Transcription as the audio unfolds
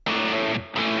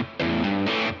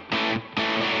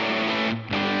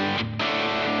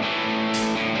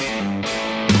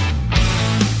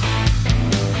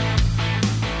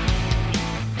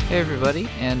everybody,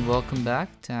 and welcome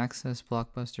back to Access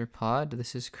Blockbuster Pod.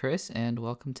 This is Chris, and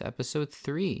welcome to episode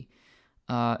 3.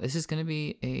 This is going to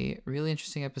be a really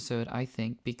interesting episode, I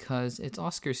think, because it's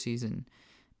Oscar season,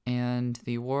 and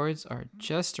the awards are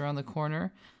just around the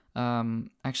corner.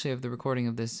 Actually, of the recording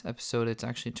of this episode, it's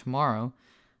actually tomorrow.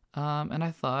 And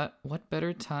I thought, what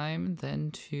better time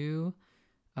than to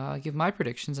give my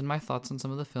predictions and my thoughts on some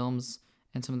of the films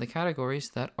and some of the categories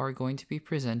that are going to be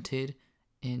presented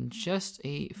in just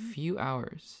a few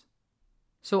hours.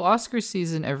 So Oscar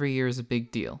season every year is a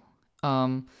big deal.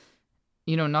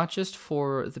 Not just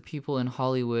for the people in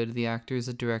Hollywood, the actors,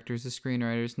 the directors, the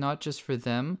screenwriters, not just for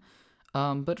them,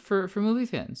 but for movie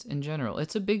fans in general.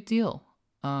 It's a big deal.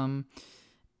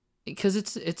 Because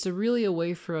it's really a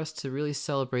way for us to really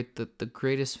celebrate the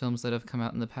greatest films that have come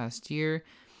out in the past year,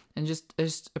 and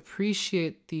just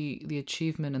appreciate the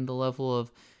achievement and the level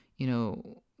of,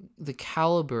 the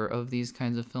caliber of these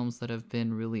kinds of films that have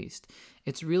been released.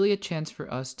 It's really a chance for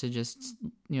us to just,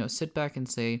 sit back and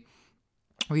say,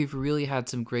 we've really had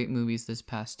some great movies this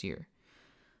past year.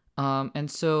 And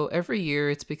so every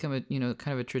year it's become a,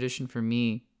 kind of a tradition for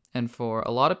me and for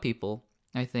a lot of people,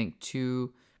 I think,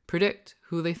 to predict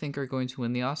who they think are going to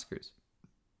win the Oscars.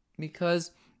 Because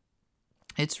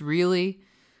it's really,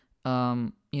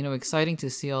 exciting to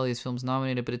see all these films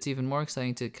nominated, but it's even more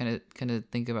exciting to kind of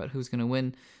think about who's going to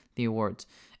win the awards.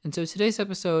 And so today's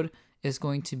episode is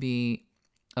going to be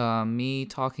me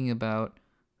talking about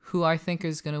who I think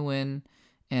is going to win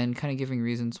and kind of giving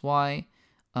reasons why,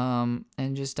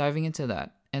 and just diving into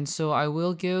that. And so I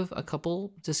will give a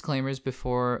couple disclaimers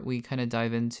before we kind of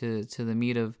dive into the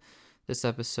meat of this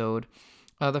episode.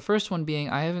 The first one being,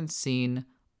 I haven't seen,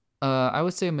 I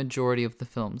would say, a majority of the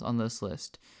films on this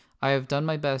list. I have done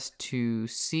my best to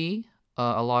see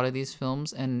a lot of these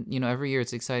films, and every year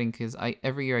it's exciting because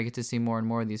every year I get to see more and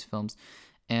more of these films,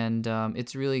 and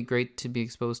it's really great to be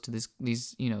exposed to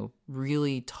these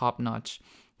really top-notch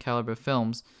caliber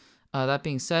films. That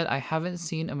being said, I haven't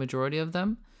seen a majority of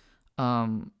them,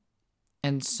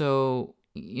 and so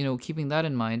keeping that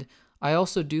in mind, I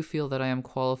also do feel that I am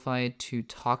qualified to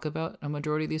talk about a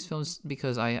majority of these films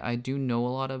because I do know a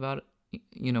lot about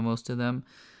most of them.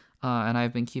 And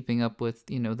I've been keeping up with,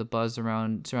 the buzz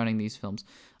surrounding these films.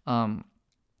 So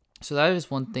that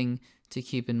is one thing to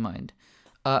keep in mind.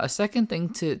 A second thing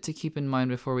to keep in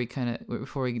mind before we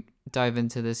dive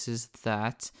into this is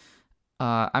that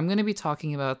I'm going to be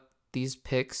talking about these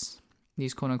picks,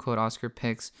 these quote unquote Oscar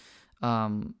picks,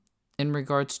 in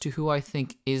regards to who I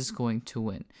think is going to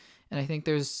win. And I think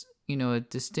there's, a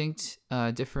distinct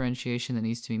differentiation that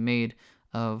needs to be made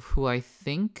of who I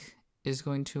think is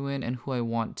going to win and who I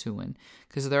want to win,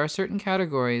 because there are certain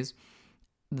categories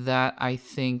that I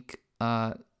think,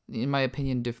 in my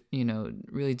opinion,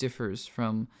 really differs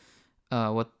from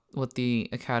what the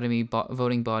Academy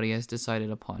voting body has decided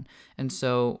upon. And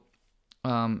so,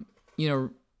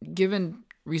 given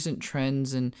recent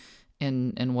trends and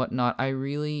whatnot, I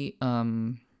really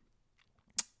want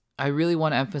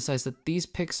to emphasize that these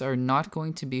picks are not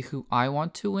going to be who I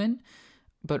want to win,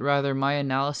 but rather my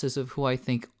analysis of who I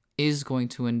think is going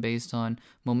to win based on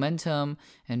momentum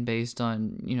and based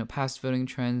on past voting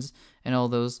trends and all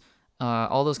those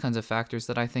kinds of factors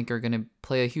that I think are going to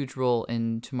play a huge role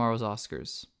in tomorrow's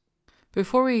Oscars.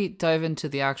 Before we dive into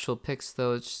the actual picks,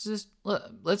 though,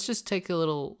 let's just take a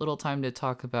little time to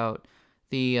talk about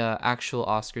the actual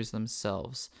Oscars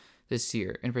themselves this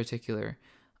year in particular,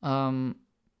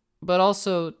 but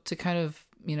also to kind of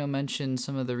mention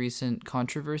some of the recent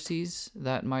controversies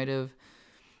that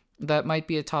might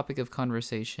be a topic of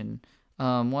conversation.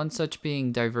 One such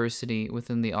being diversity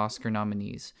within the Oscar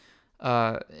nominees.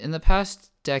 In the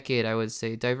past decade, I would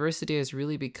say, diversity has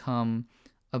really become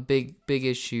a big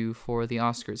issue for the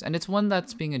Oscars. And it's one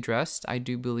that's being addressed, I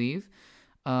do believe.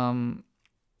 Although,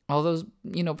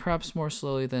 perhaps more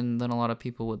slowly than a lot of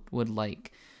people would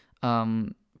like.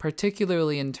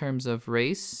 Particularly in terms of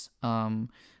race,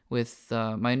 with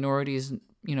minorities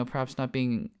perhaps not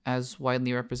being as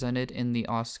widely represented in the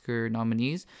Oscar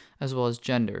nominees, as well as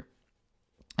gender.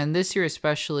 And this year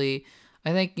especially,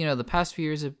 I think, the past few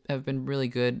years have been really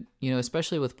good,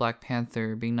 especially with Black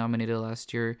Panther being nominated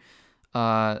last year,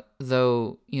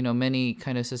 though, many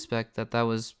kind of suspect that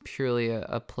was purely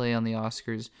a play on the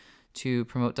Oscars to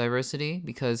promote diversity,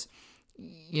 because,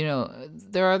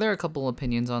 there are a couple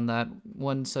opinions on that.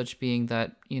 One such being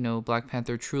that, Black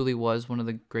Panther truly was one of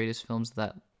the greatest films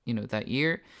that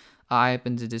year. I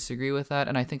happen to disagree with that,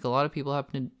 and I think a lot of people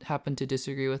happen to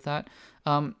disagree with that.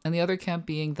 And the other camp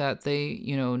being that they,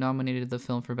 nominated the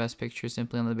film for Best Picture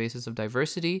simply on the basis of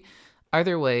diversity.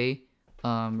 Either way,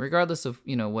 regardless of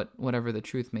whatever the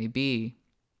truth may be,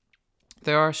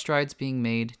 there are strides being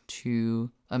made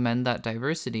to amend that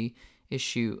diversity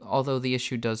issue, although the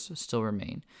issue does still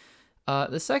remain.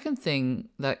 The second thing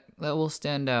that will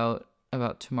stand out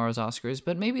about tomorrow's Oscars,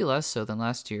 but maybe less so than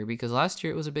last year, because last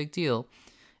year it was a big deal,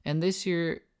 and this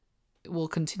year will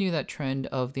continue that trend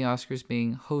of the Oscars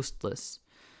being hostless.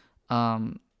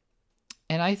 And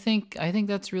I think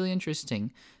that's really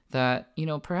interesting. That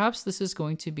perhaps this is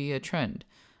going to be a trend.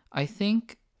 I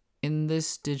think in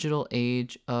this digital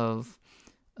age of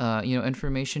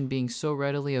information being so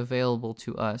readily available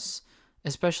to us,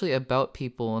 especially about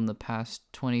people in the past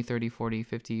 20, 30, 40,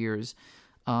 50 years,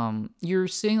 you're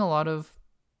seeing a lot of,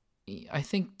 I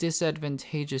think,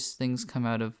 disadvantageous things come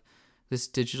out of this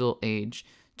digital age,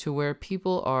 to where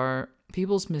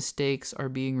people's mistakes are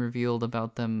being revealed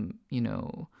about them,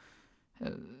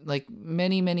 like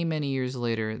many, many, many years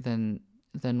later than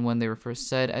when they were first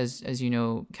said. As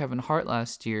Kevin Hart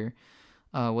last year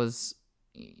was,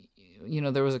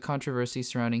 there was a controversy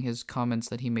surrounding his comments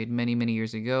that he made many, many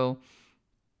years ago,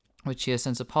 which he has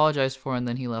since apologized for, and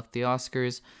then he left the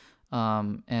Oscars,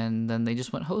 and then they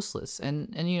just went hostless.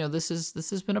 And this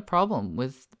has been a problem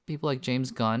with people like James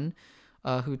Gunn,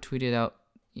 who tweeted out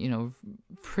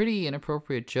pretty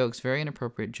inappropriate jokes, very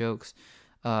inappropriate jokes,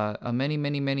 many,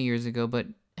 many, many years ago, but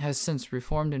has since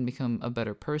reformed and become a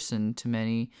better person to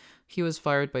many. He was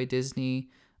fired by Disney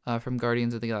from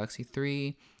Guardians of the Galaxy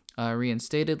 3,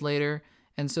 reinstated later.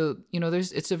 And so,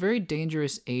 it's a very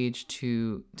dangerous age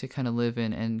to kind of live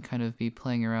in and kind of be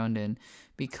playing around in,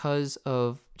 because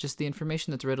of just the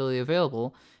information that's readily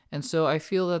available. And so I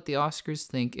feel that the Oscars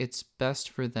think it's best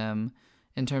for them,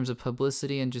 in terms of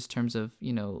publicity and just terms of,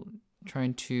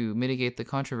 trying to mitigate the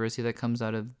controversy that comes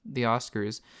out of the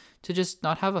Oscars, to just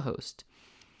not have a host.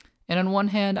 And on one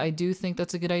hand, I do think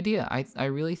that's a good idea. I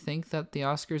really think that the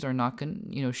Oscars are not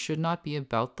should not be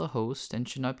about the host, and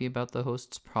should not be about the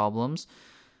host's problems.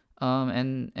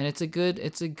 And it's a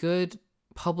good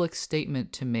public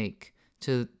statement to make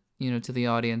to the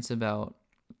audience about,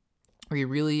 we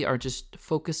really are just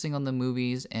focusing on the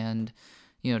movies and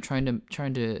trying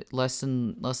to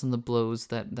lessen the blows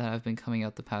that have been coming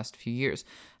out the past few years.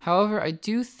 However, I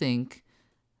do think,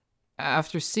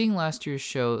 after seeing last year's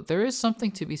show, there is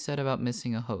something to be said about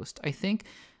missing a host. I think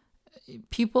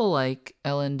people like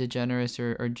Ellen DeGeneres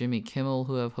or Jimmy Kimmel,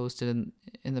 who have hosted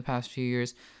in the past few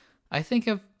years, I think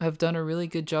have done a really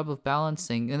good job of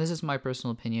balancing, and this is my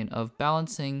personal opinion, of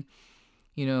balancing,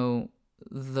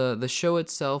 the show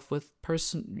itself with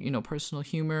personal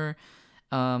humor,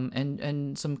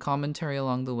 and some commentary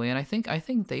along the way. And I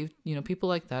think they've, people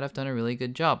like that have done a really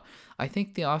good job. I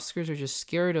think the Oscars are just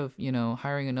scared of,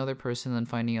 hiring another person and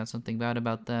finding out something bad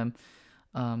about them.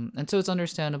 And so it's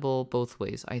understandable both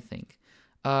ways, I think.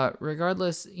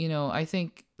 Regardless, I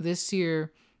think this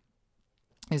year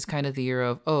is kind of the year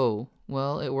of, oh,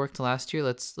 well, it worked last year.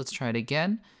 Let's try it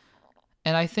again.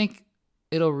 And I think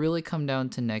it'll really come down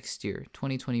to next year,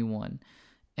 2021.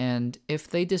 And if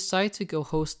they decide to go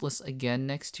hostless again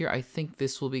next year, I think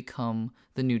this will become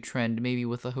the new trend, maybe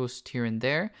with a host here and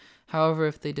there. However,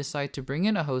 if they decide to bring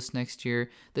in a host next year,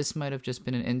 this might have just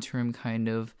been an interim kind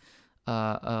of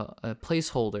a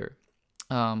placeholder,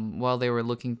 while they were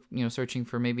looking, searching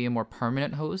for maybe a more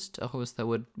permanent host, a host that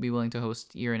would be willing to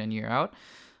host year in and year out.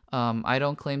 I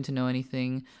don't claim to know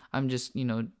anything. I'm just,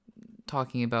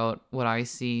 talking about what I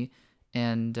see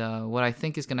and what I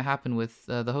think is going to happen with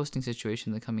the hosting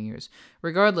situation in the coming years.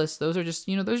 Regardless, those are just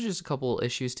a couple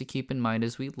issues to keep in mind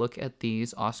as we look at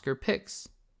these Oscar picks.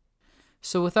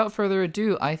 So without further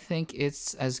ado, I think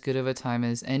it's as good of a time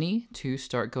as any to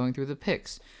start going through the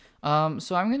picks.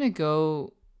 So I'm going to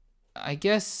go, I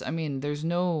guess, there's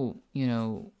no,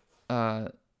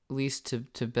 least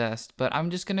to best, but I'm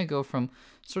just going to go from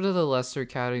sort of the lesser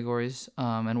categories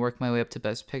and work my way up to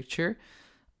Best Picture.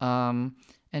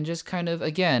 And just kind of,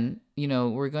 again,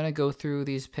 we're going to go through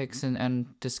these picks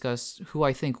and discuss who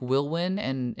I think will win,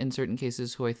 and in certain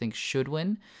cases who I think should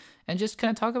win, and just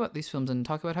kind of talk about these films and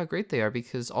talk about how great they are,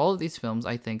 because all of these films,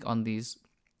 I think, on these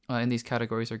in these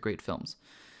categories are great films.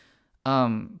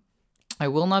 I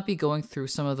will not be going through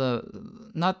some of the,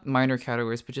 not minor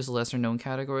categories, but just lesser known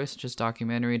categories, such as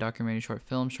documentary, short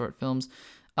films.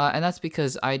 And that's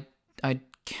because I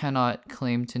cannot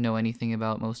claim to know anything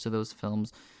about most of those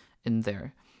films in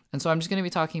there. And so I'm just going to be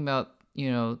talking about,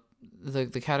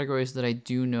 the categories that I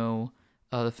do know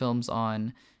the films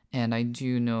on, and I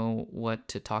do know what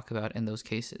to talk about in those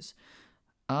cases.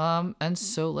 And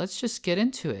so let's just get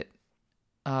into it.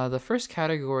 The first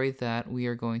category that we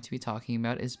are going to be talking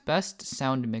about is Best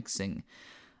Sound Mixing.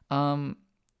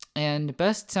 And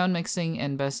Best Sound Mixing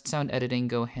and Best Sound Editing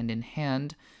go hand in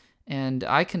hand. And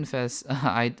I confess,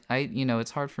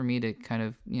 it's hard for me to kind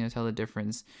of, tell the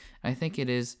difference. I think it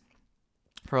is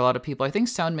for a lot of people. I think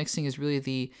sound mixing is really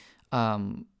the,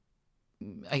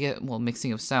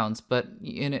 mixing of sounds, but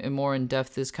in a more in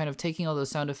depth is kind of taking all those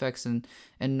sound effects and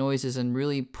noises and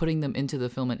really putting them into the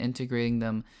film and integrating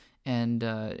them, and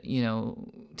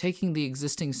taking the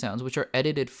existing sounds, which are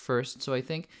edited first. So I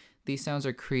think these sounds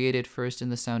are created first in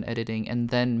the sound editing and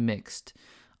then mixed.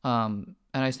 And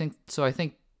I think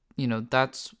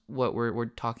that's what we're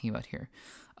talking about here.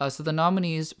 So the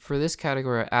nominees for this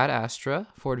category are Ad Astra,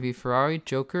 Ford v Ferrari,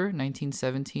 Joker,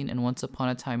 1917, and Once Upon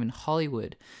a Time in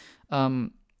Hollywood.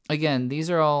 Again, these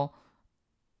are all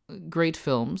great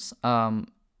films.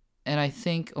 And I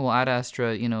think, Ad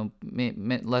Astra,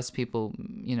 less people,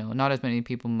 not as many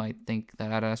people might think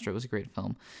that Ad Astra was a great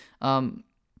film.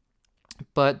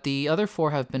 But the other four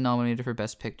have been nominated for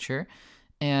Best Picture.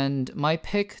 And my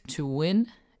pick to win,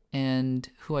 and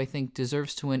who I think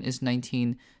deserves to win, is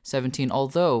 1917,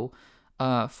 although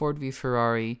Ford v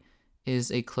Ferrari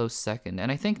is a close second.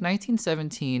 And I think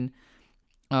 1917,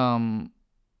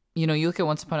 you look at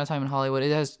Once Upon a Time in Hollywood,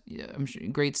 it has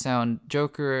great sound,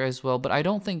 Joker as well, but I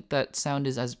don't think that sound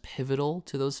is as pivotal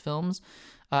to those films.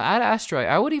 Ad Astra,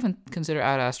 I would even consider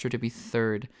Ad Astra to be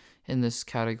third in this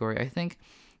category. I think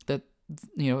that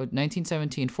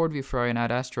 1917, Ford v Ferrari, and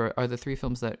Ad Astra are the three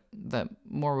films that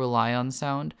more rely on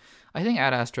sound. I think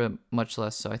Ad Astra much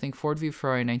less so. I think Ford v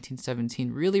Ferrari and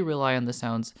 1917 really rely on the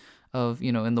sounds of,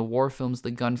 in the war films,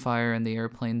 the gunfire and the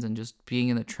airplanes and just being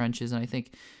in the trenches. And I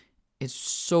think it's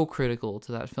so critical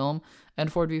to that film. And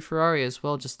Ford v Ferrari as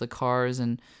well, just the cars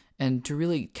and to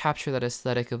really capture that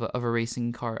aesthetic of a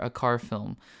racing car, a car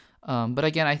film. But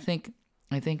again, I think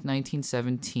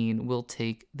 1917 will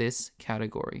take this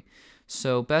category.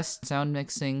 So best sound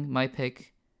mixing, my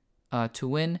pick to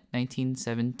win,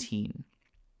 1917.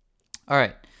 All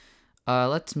right,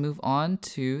 let's move on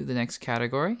to the next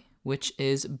category, which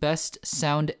is best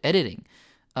sound editing.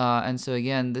 And so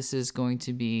again, this is going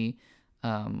to be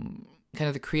kind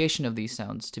of the creation of these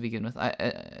sounds to begin with,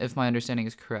 if my understanding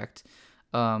is correct.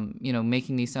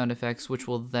 Making these sound effects, which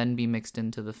will then be mixed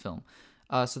into the film.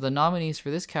 So the nominees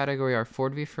for this category are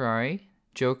Ford v Ferrari,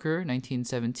 Joker,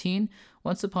 1917,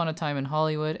 Once Upon a Time in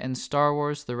Hollywood, and Star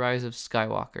Wars: The Rise of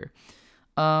Skywalker.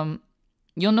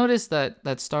 You'll notice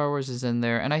that Star Wars is in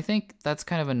there, and I think that's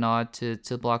kind of a nod to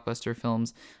blockbuster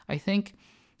films. I think,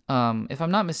 if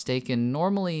I'm not mistaken,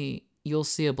 normally you'll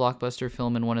see a blockbuster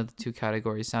film in one of the two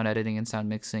categories, sound editing and sound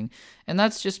mixing. And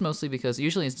that's just mostly because,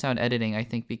 usually in sound editing, I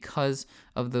think because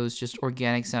of those just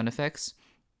organic sound effects.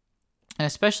 And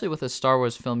especially with a Star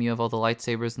Wars film, you have all the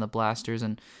lightsabers and the blasters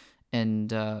and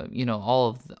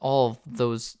all of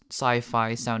those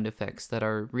sci-fi sound effects that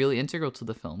are really integral to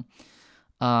the film.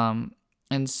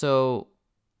 And so,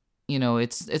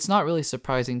 it's not really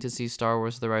surprising to see Star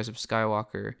Wars: The Rise of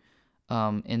Skywalker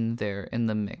in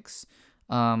the mix.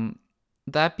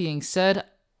 That being said,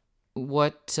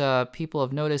 what people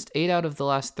have noticed, 8 out of the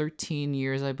last 13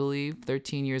 years, I believe,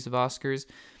 13 years of Oscars,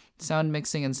 sound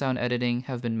mixing and sound editing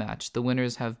have been matched. The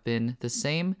winners have been the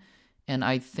same, and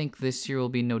I think this year will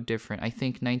be no different. I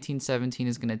think 1917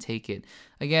 is going to take it.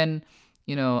 Again,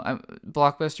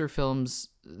 blockbuster films,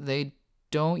 they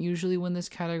don't usually win this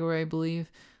category, I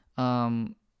believe.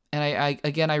 And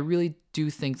I really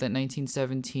do think that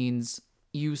 1917's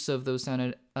use of those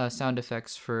sound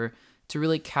effects to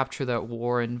really capture that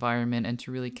war environment and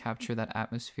to really capture that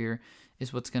atmosphere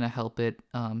is what's going to help it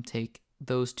take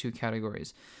those two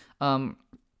categories. So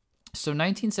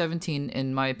 1917,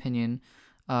 in my opinion,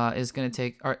 is going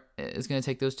to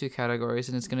take those two categories,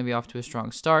 and it's going to be off to a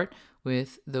strong start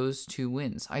with those two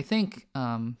wins. I think,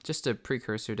 just a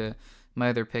precursor to my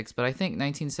other picks, but I think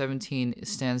 1917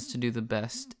 stands to do the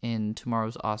best in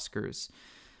tomorrow's Oscars.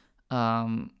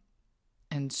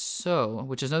 And so,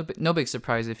 which is no big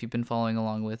surprise if you've been following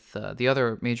along with the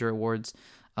other major awards.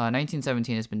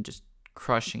 1917 has been just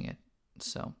crushing it.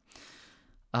 So,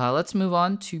 let's move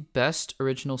on to Best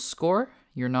Original Score.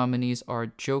 Your nominees are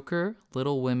Joker,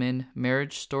 Little Women,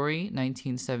 Marriage Story,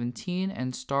 1917,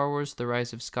 and Star Wars: The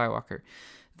Rise of Skywalker.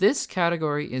 This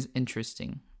category is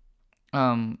interesting.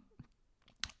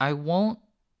 I won't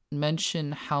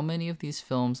mention how many of these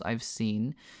films I've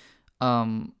seen,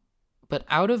 but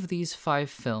out of these 5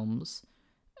 films,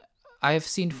 I have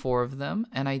seen 4 of them,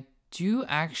 and I do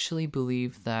actually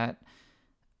believe that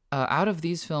out of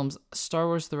these films, Star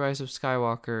Wars: The Rise of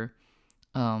Skywalker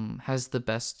has the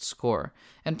best score.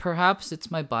 And perhaps it's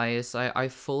my bias. I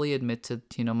fully admit to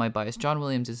my bias. John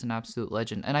Williams is an absolute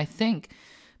legend. And I think,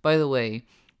 by the way,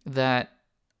 that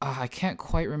I can't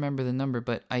quite remember the number,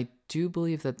 but I do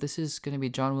believe that this is going to be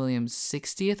John Williams'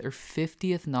 60th or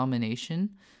 50th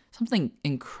nomination, something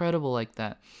incredible like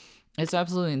that. It's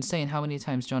absolutely insane how many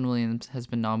times John Williams has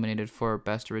been nominated for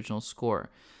Best Original Score.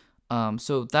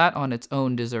 So that on its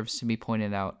own deserves to be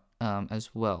pointed out as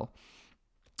well.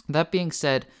 That being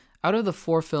said, out of the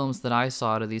 4 films that I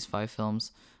saw out of these 5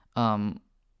 films,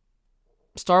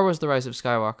 Star Wars The Rise of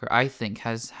Skywalker, I think,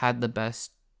 has had the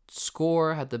best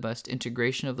score, had the best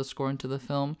integration of the score into the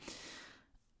film.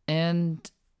 And,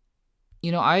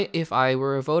 if I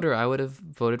were a voter, I would have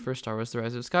voted for Star Wars The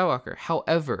Rise of Skywalker.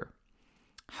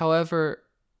 However,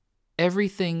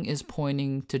 everything is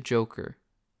pointing to Joker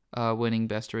winning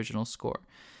Best Original Score,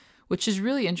 which is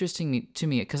really interesting to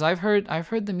me because I've heard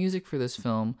the music for this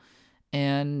film,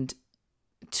 and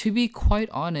to be quite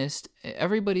honest,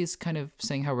 everybody's kind of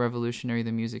saying how revolutionary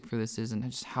the music for this is and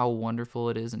just how wonderful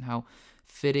it is and how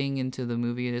fitting into the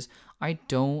movie it is. I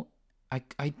don't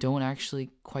actually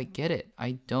quite get it.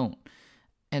 I don't.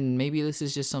 And maybe this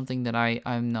is just something that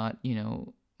I'm not,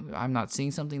 I'm not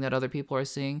seeing something that other people are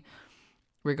seeing.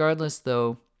 Regardless,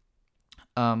 though,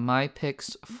 my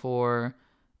picks for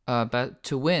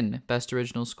to win Best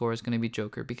Original Score is going to be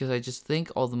Joker, because I just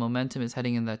think all the momentum is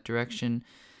heading in that direction.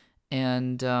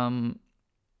 And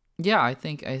I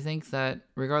think that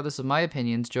regardless of my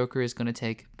opinions, Joker is going to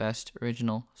take Best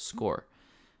Original Score.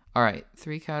 All right,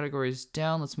 3 categories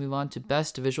down. Let's move on to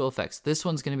Best Visual Effects. This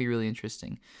one's going to be really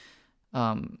interesting.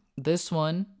 This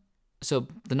one, so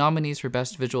the nominees for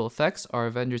Best Visual Effects are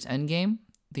Avengers Endgame,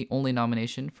 the only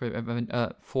nomination for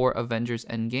Avengers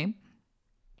Endgame,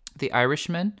 The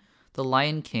Irishman, The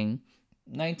Lion King,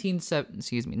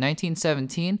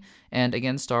 1917, and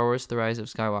again, Star Wars The Rise of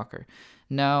Skywalker.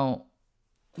 Now,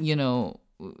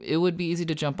 it would be easy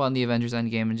to jump on the Avengers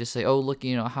Endgame and just say, oh, look,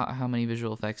 how many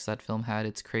visual effects that film had.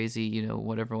 It's crazy,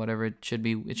 whatever it should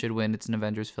be, it should win. It's an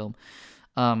Avengers film.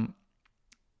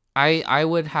 I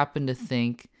would happen to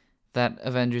think that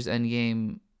Avengers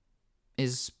Endgame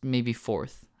is maybe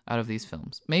 4th out of these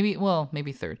films. Maybe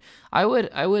third. I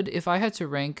would, if I had to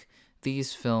rank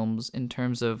these films in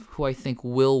terms of who I think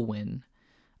will win,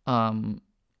 I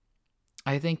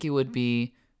think it would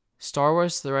be Star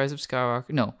Wars The Rise of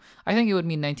Skywalker. No, I think it would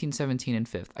be 1917 in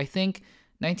 5th. I think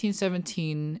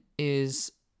 1917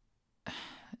 is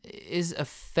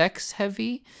effects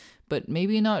heavy, but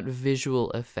maybe not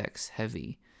visual effects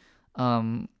heavy.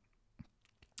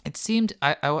 It seemed,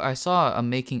 I saw a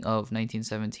making of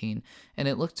 1917, and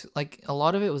it looked like a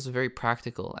lot of it was very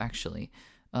practical, actually.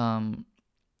 And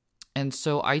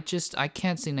so I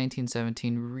can't see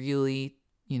 1917 really,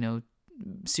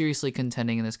 seriously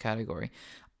contending in this category.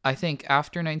 I think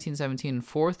after 1917,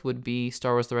 4th would be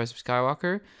Star Wars The Rise of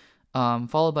Skywalker,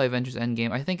 followed by Avengers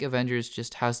Endgame. I think Avengers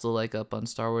just has the leg up on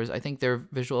Star Wars. I think their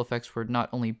visual effects were not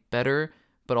only better,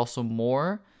 but also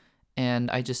more.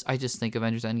 And I just think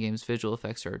Avengers Endgame's visual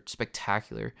effects are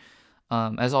spectacular,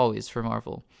 as always, for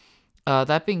Marvel.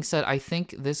 That being said, I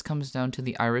think this comes down to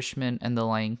The Irishman and The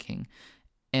Lion King.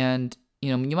 And,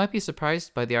 you might be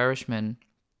surprised by The Irishman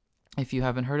if you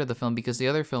haven't heard of the film, because the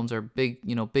other films are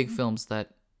big films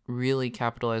that really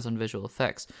capitalize on visual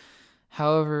effects.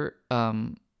 However,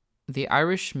 The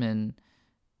Irishman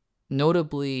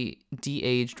notably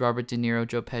de-aged Robert De Niro,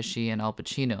 Joe Pesci, and Al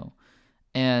Pacino.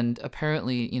 And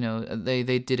apparently,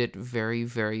 they did it very,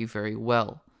 very, very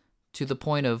well, to the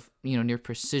point of, near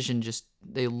precision. Just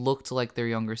they looked like their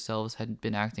younger selves had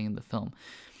been acting in the film.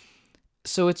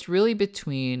 So it's really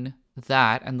between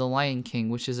that and The Lion King,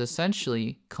 which is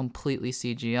essentially completely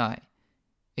CGI,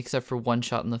 except for one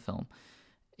shot in the film.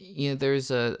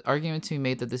 There's a argument to be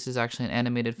made that this is actually an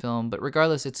animated film, but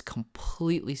regardless, it's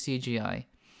completely CGI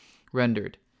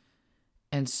rendered.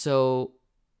 And so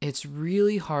it's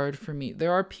really hard for me.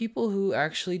 There are people who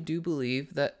actually do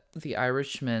believe that The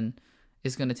Irishman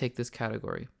is going to take this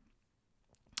category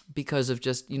because of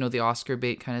just, the Oscar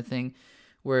bait kind of thing,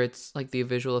 where it's like the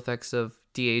visual effects of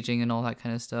de-aging and all that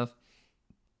kind of stuff.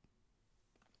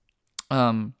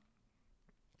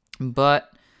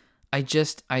 But I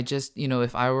just,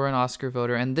 if I were an Oscar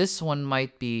voter, and this one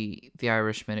might be The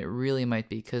Irishman, it really might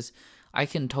be, because I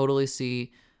can totally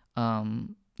see,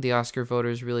 the Oscar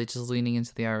voters really just leaning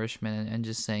into The Irishman and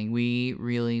just saying, we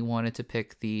really wanted to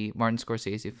pick the Martin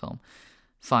Scorsese film.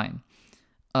 Fine.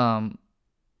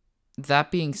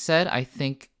 That being said, I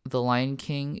think The Lion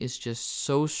King is just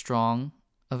so strong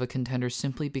of a contender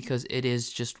simply because it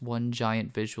is just one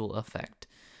giant visual effect.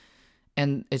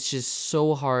 And it's just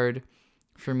so hard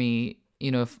for me,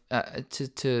 if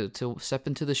to step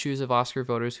into the shoes of Oscar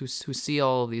voters who see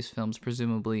all of these films,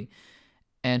 presumably,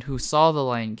 and who saw The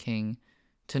Lion King,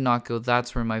 to not go,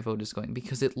 that's where my vote is going,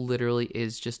 because it literally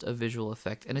is just a visual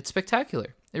effect, and it's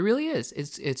spectacular. It really is.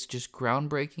 It's just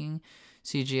groundbreaking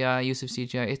CGI, use of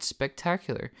CGI. It's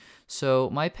spectacular. So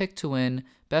my pick to win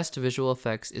best visual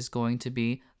effects is going to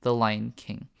be The Lion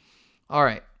King. All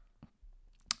right,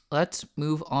 let's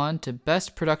move on to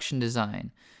best production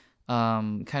design.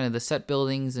 Kind of the set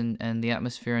buildings and the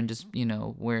atmosphere, and just,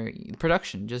 where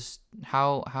production, just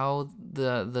how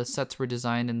the sets were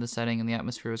designed and the setting and the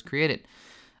atmosphere was created.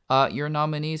 Your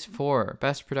nominees for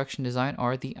best production design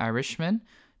are The Irishman,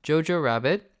 Jojo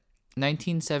Rabbit,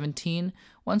 1917,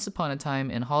 Once Upon a Time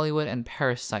in Hollywood, and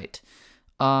Parasite.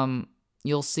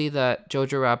 You'll see that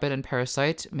Jojo Rabbit and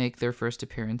Parasite make their first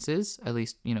appearances, at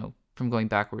least, from going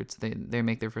backwards, they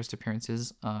make their first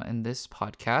appearances in this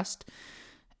podcast.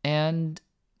 And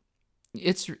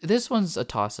this one's a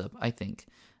toss-up, I think.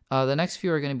 The next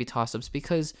few are going to be toss-ups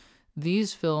because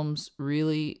these films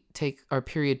really are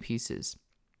period pieces.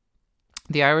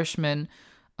 The Irishman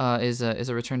is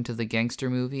a return to the gangster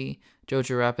movie.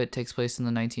 Jojo Rabbit takes place in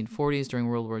the 1940s during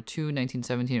World War II.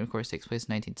 1917, of course, takes place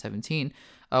in 1917.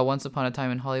 Once Upon a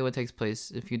Time in Hollywood takes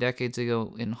place a few decades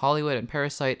ago in Hollywood. And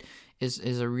Parasite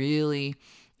is a really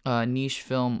niche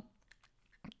film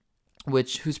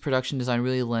whose production design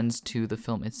really lends to the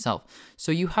film itself.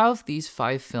 So you have these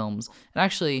 5 films, and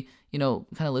actually, kind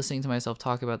of listening to myself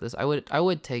talk about this, I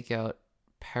would take out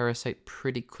Parasite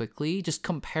pretty quickly, just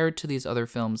compared to these other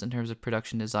films in terms of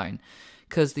production design,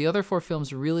 because the other 4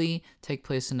 films really take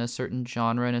place in a certain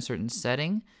genre, in a certain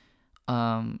setting,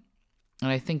 and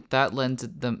I think that lends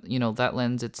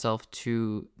itself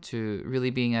to really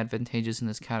being advantageous in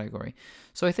this category.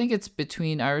 So I think it's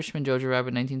between Irishman, Jojo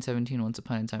Rabbit, 1917, Once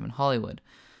Upon a Time in Hollywood.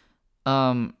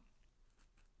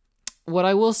 What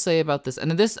I will say about this,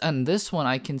 and this one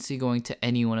I can see going to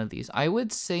any one of these. I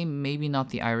would say maybe not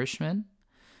The Irishman.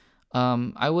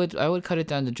 I would cut it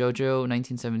down to Jojo,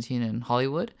 1917, and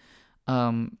Hollywood.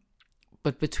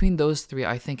 But between those 3,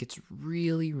 I think it's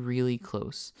really, really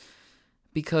close.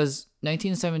 Because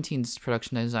 1917's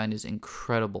production design is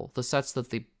incredible. The sets that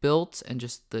they built and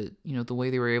just the way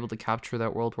they were able to capture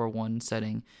that World War I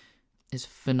setting is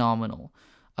phenomenal.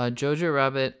 Jojo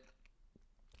Rabbit,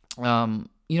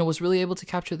 was really able to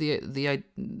capture the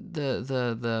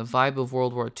vibe of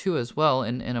World War II as well,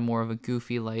 in a more of a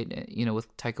goofy light,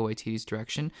 with Taika Waititi's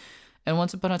direction. And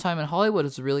Once Upon a Time in Hollywood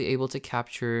is really able to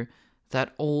capture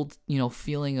that old,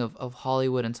 feeling of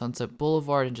Hollywood and Sunset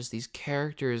Boulevard and just these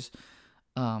characters.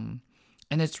 And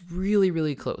it's really,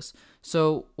 really close.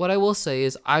 So what I will say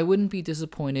is I wouldn't be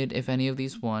disappointed if any of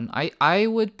these won. I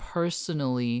would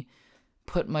personally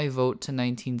put my vote to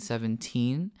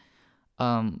 1917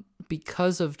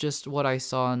 because of just what I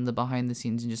saw in the behind the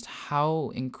scenes and just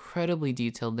how incredibly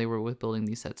detailed they were with building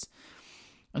these sets.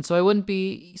 And so I wouldn't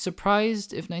be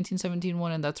surprised if 1917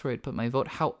 won, and that's where I'd put my vote.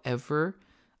 However,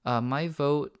 my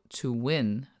vote to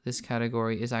win this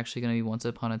category is actually going to be Once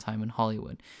Upon a Time in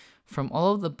Hollywood. From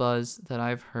all of the buzz that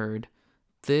I've heard,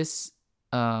 this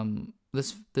film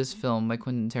by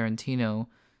Quentin Tarantino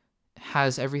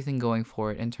has everything going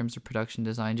for it in terms of production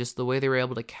design. Just the way they were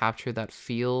able to capture that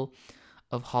feel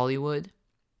of Hollywood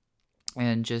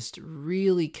and just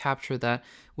really capture that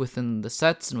within the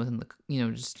sets and within the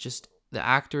just the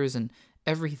actors and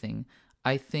everything.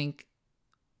 I think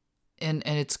and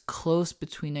it's close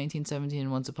between 1917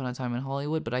 and Once Upon a Time in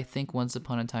Hollywood, but I think Once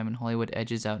Upon a Time in Hollywood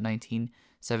edges out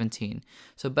 1917.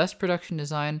 So best production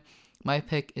design, my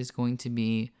pick is going to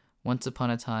be Once Upon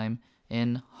a Time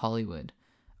in Hollywood.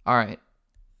 All right,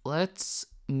 let's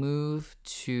move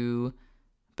to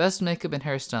best makeup and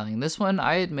hairstyling. This one,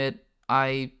 I admit,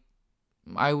 I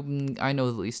know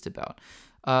the least about.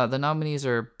 The nominees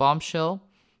are Bombshell,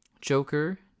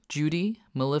 Joker, Judy,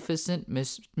 Maleficent,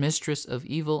 Mistress of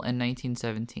Evil, and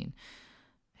 1917.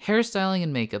 Hairstyling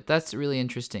and makeup, that's really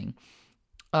interesting.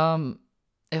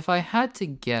 If I had to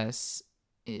guess,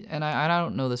 and I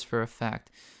don't know this for a fact,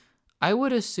 I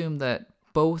would assume that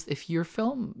both, if your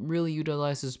film really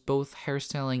utilizes both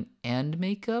hairstyling and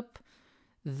makeup,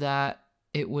 that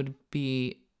it would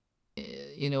be,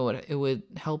 it would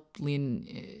help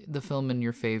lean the film in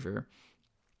your favor.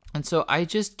 And so I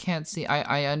just can't see,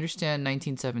 I understand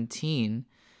 1917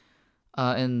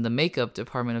 in the makeup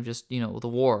department of just, the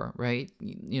war, right?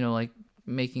 Like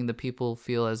making the people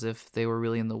feel as if they were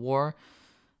really in the war.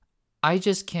 I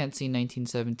just can't see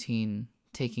 1917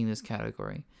 taking this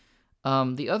category.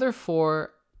 The other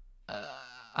 4,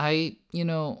 I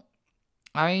know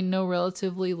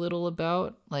relatively little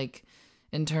about, like,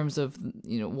 in terms of,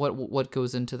 what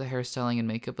goes into the hairstyling and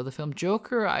makeup of the film.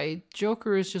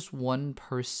 Joker is just one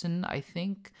person, I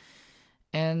think.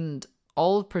 And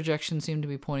all projections seem to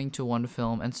be pointing to one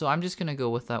film, and so I'm just gonna go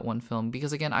with that one film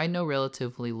because again, I know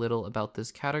relatively little about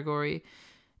this category,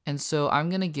 and so I'm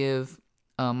gonna give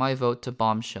my vote to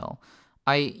Bombshell.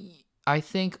 I I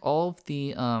think all of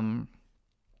the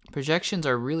projections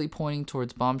are really pointing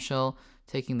towards Bombshell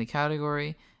taking the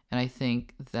category, and I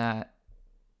think that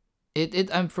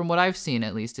from what I've seen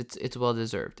at least, it's well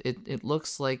deserved. It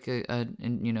looks like a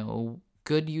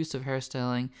good use of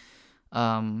hairstyling,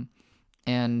 um,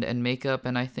 and makeup,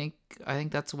 and I think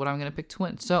that's what I'm gonna pick to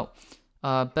win. So,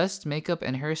 best makeup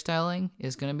and hairstyling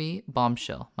is gonna be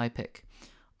Bombshell, my pick.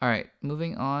 All right,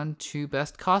 moving on to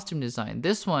best costume design.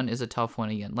 This one is a tough one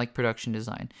again, like production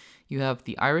design. You have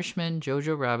The Irishman,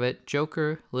 Jojo Rabbit,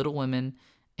 Joker, Little Women,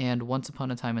 and Once Upon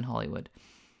a Time in Hollywood.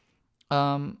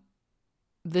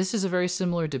 This is a very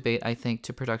similar debate, I think,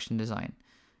 to production design,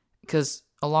 because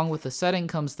along with the setting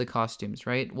comes the costumes,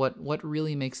 right? What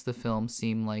really makes the film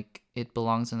seem like it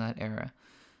belongs in that era?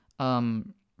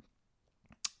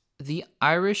 The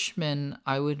Irishman,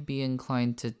 I would be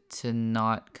inclined to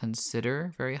not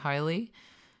consider very highly,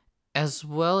 as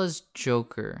well as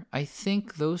Joker. I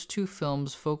think those two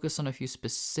films focus on a few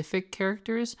specific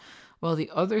characters, while the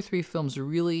other three films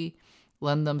really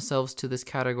lend themselves to this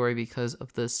category because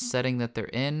of the setting that they're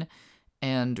in,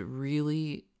 and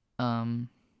really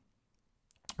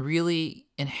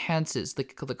enhances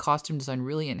the costume design,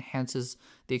 really enhances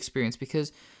the experience.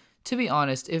 Because to be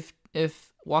honest, if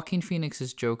Joaquin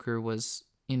Phoenix's Joker was,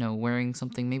 wearing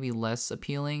something maybe less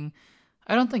appealing,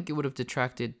 I don't think it would have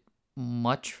detracted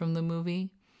much from the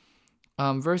movie.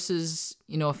 Versus,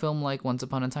 a film like Once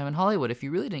Upon a Time in Hollywood, if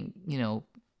you really didn't,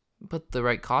 put the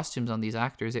right costumes on these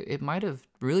actors, it might have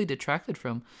really detracted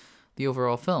from the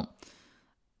overall film.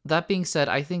 That being said,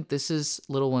 I think this is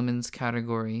Little Women's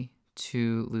category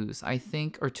to lose. I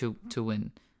think, or to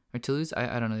win. Or to lose,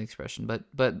 I don't know the expression, but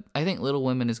I think Little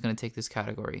Women is going to take this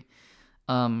category.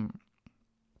 I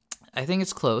think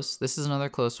it's close. This is another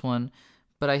close one,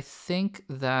 but I think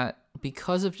that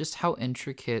because of just how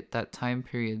intricate that time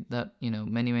period, that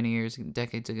many years,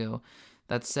 decades ago,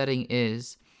 that setting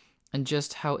is, and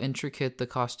just how intricate the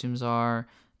costumes are,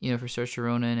 for Saoirse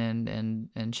Ronan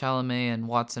and Chalamet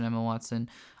and Emma Watson,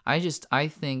 I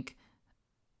think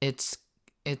it's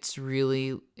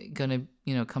really gonna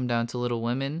come down to Little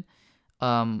Women.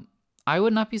 I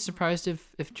would not be surprised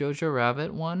if Jojo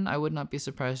Rabbit won. I would not be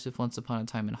surprised if Once Upon a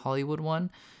Time in Hollywood won.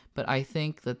 But I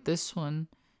think that this one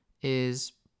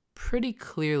is pretty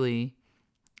clearly,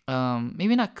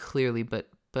 maybe not clearly, but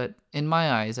in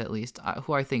my eyes at least,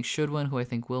 who I think should win, who I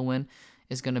think will win,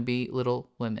 is going to be Little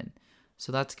Women.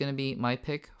 So that's going to be my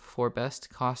pick for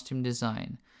best costume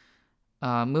design.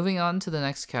 Moving on to the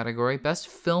next category, best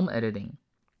film editing.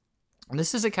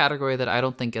 This is a category that I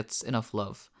don't think gets enough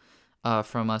love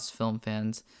from us film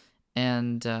fans,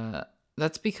 and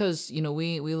that's because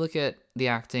we look at the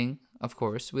acting, of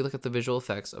course, we look at the visual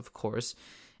effects, of course,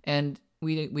 and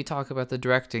we talk about the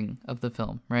directing of the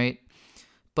film, right?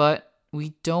 But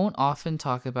we don't often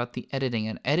talk about the editing,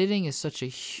 and editing is such a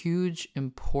huge,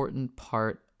 important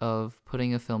part of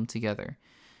putting a film together.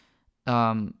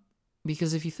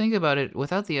 Because if you think about it,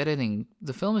 without the editing,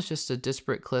 the film is just a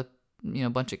disparate clip,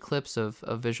 bunch of clips of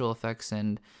visual effects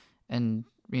and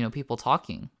people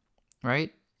talking,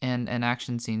 right? And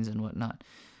action scenes and whatnot.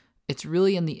 It's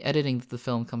really in the editing that the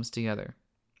film comes together.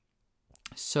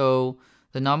 So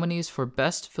the nominees for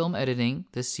best film editing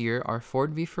this year are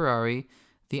Ford v Ferrari,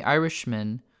 The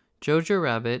Irishman, Jojo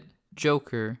Rabbit,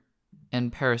 Joker,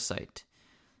 and Parasite.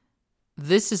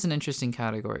 This is an interesting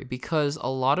category because a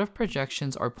lot of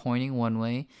projections are pointing one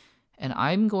way, and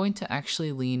I'm going to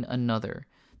actually lean another.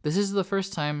 This is the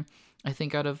first time, I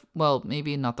think,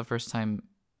 maybe not the first time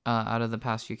out of the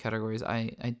past few categories.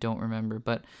 I don't remember,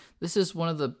 but this is one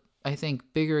of the, I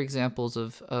think, bigger examples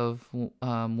of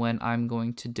when I'm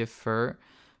going to differ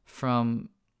from,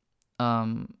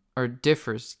 from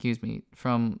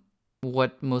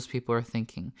what most people are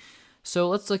thinking. So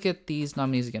let's look at these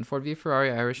nominees again. Ford v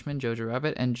Ferrari, Irishman, Jojo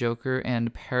Rabbit, and Joker,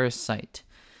 and Parasite.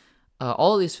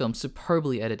 All of these films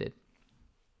superbly edited.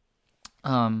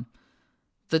 The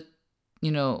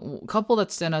couple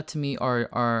that stand out to me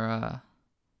are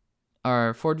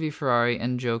Ford v Ferrari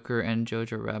and Joker and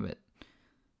Jojo Rabbit.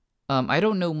 I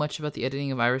don't know much about the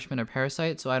editing of Irishman or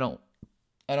Parasite, so I don't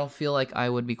feel like I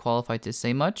would be qualified to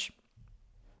say much.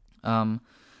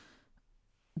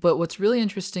 But what's really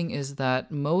interesting is that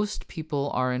most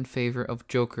people are in favor of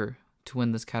Joker to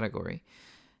win this category.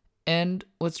 And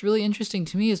what's really interesting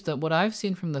to me is that what I've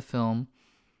seen from the film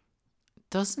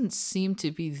doesn't seem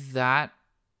to be that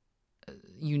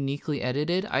uniquely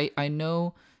edited. I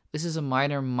know this is a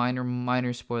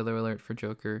minor spoiler alert for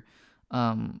Joker.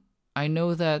 I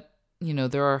know that,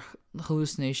 there are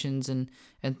hallucinations and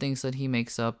things that he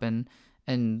makes up, and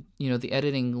the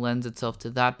editing lends itself to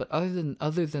that, but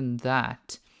other than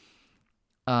that,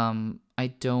 I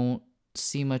don't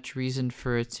see much reason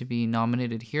for it to be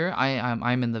nominated here.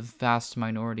 I'm in the vast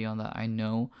minority on that, I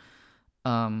know.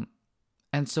 Um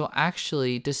and so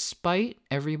actually, despite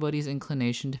everybody's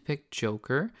inclination to pick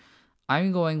Joker,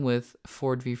 I'm going with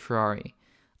Ford v Ferrari.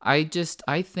 I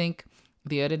think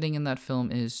the editing in that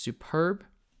film is superb.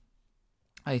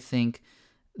 I think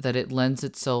that it lends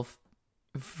itself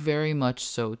very much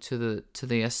so to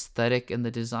the aesthetic and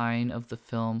the design of the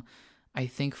film. I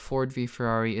think Ford v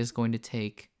Ferrari is going to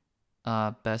take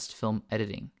best film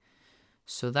editing.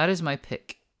 So that is my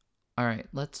pick. All right,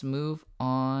 let's move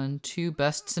on to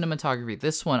best cinematography.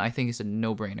 This one I think is a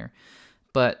no-brainer,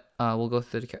 but we'll go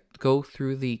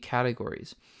through the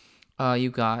categories. You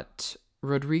got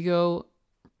Rodrigo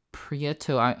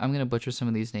Prieto. I'm gonna butcher some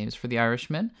of these names for The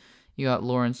Irishman. You got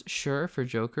Lawrence Sher for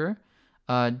Joker.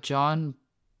 John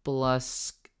Blaschke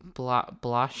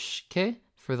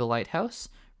for The Lighthouse.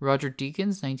 Roger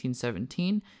Deakins,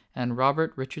 1917, and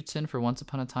Robert Richardson for Once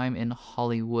Upon a Time in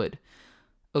Hollywood.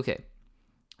 Okay,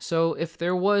 so if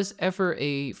there was ever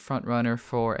a frontrunner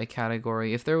for a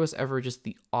category, if there was ever just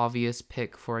the obvious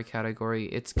pick for a category,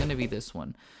 it's going to be this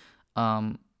one.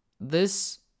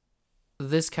 This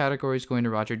category is going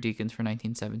to Roger Deakins for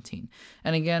 1917.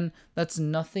 And again, that's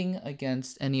nothing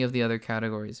against any of the other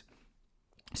categories.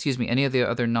 Any of the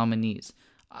other nominees.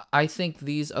 I think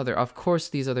these other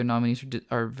nominees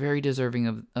are very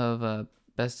deserving of a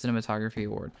Best Cinematography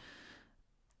Award.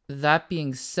 That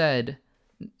being said,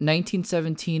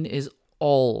 1917 is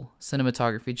all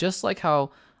cinematography. Just like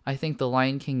how I think The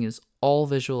Lion King is all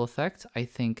visual effect, I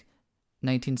think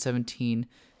 1917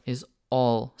 is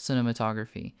all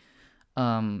cinematography.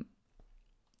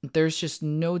 There's just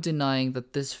no denying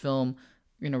that this film,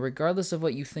 regardless of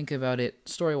what you think about it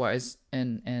story-wise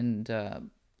and in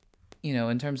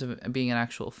terms of being an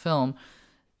actual film,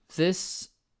 this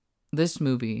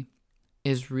movie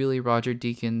is really Roger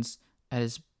Deakins at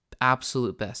his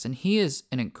absolute best, and he is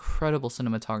an incredible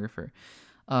cinematographer.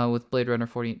 With Blade Runner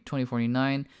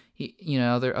 2049,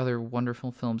 other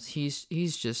wonderful films.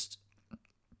 He's just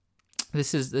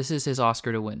this is his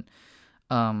Oscar to win.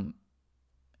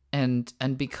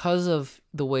 And because of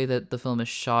the way that the film is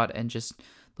shot and just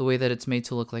the way that it's made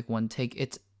to look like one take,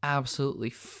 it's absolutely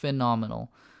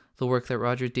phenomenal, the work that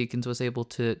Roger Deakins was able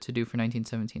to do for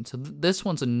 1917. So this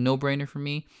one's a no-brainer for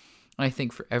me, and I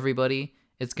think for everybody,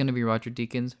 it's going to be Roger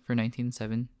Deakins for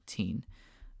 1917.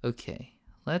 Okay,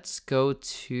 let's go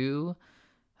to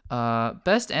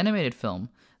Best Animated Film.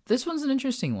 This one's an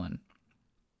interesting one.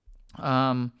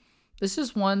 This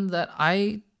is one that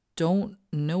I don't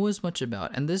know as much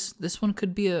about, and this one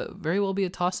could be very well be a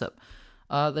toss-up.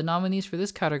 The nominees for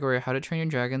this category are How to Train Your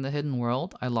Dragon, The Hidden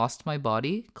World, I Lost My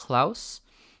Body, Klaus,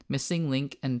 Missing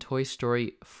Link, and Toy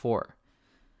Story 4.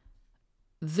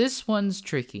 This one's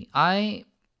tricky.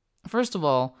 First of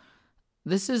all,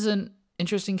 this is an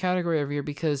interesting category every year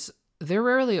because there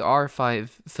rarely are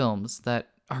 5 films that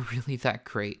are really that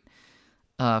great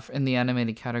in the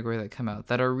animated category that come out,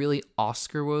 that are really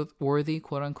Oscar-worthy,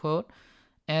 quote-unquote.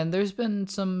 And there's been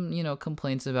some,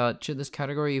 complaints about, should this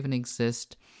category even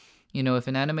exist? If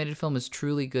an animated film is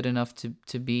truly good enough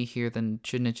to be here, then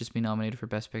shouldn't it just be nominated for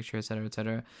Best Picture, et cetera, et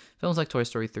cetera? Films like Toy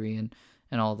Story 3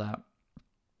 and all that.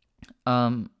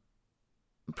 On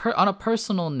a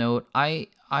personal note, I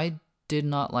did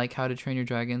not like How to Train Your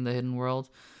Dragon, The Hidden World.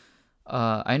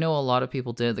 I know a lot of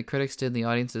people did. The critics did. The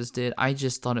audiences did. I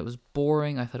just thought it was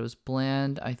boring. I thought it was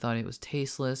bland. I thought it was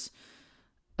tasteless.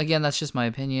 Again, that's just my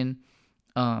opinion.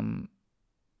 And,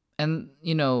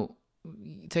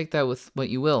 take that with what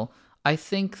you will. I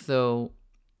think, though,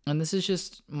 and this is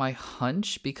just my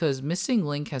hunch, because Missing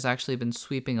Link has actually been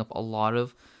sweeping up a lot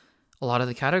of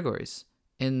the categories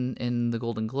in the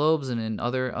Golden Globes and in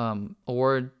other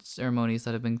award ceremonies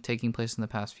that have been taking place in the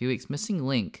past few weeks. Missing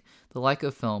Link, the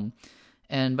Laika film,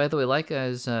 and by the way,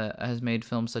 Laika has made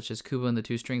films such as Kubo and the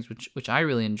Two Strings, which I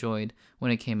really enjoyed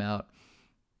when it came out.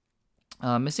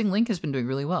 Missing Link has been doing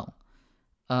really well.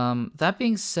 That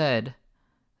being said,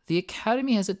 the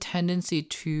Academy has a tendency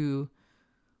to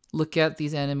look at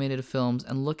these animated films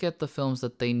and look at the films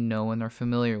that they know and are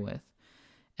familiar with.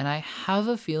 And I have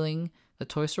a feeling that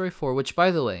Toy Story 4, which,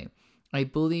 by the way, I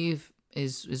believe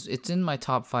is it's in my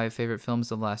top 5 favorite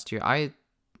films of last year. I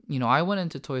went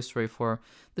into Toy Story 4.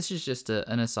 This is just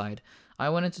an aside. I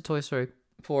went into Toy Story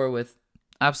 4 with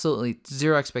absolutely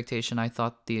zero expectation. I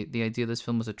thought the idea of this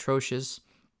film was atrocious.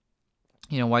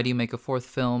 Why do you make a 4th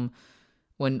film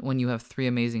when you have 3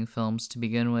 amazing films to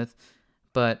begin with?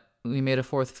 But we made a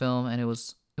fourth film, and it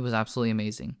was absolutely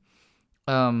amazing.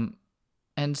 Um,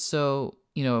 and so,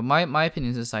 my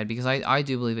opinions aside, because I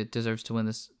do believe it deserves to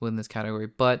win this category,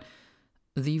 but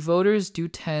the voters do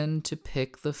tend to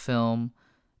pick the film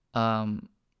that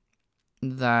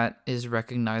is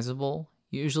recognizable,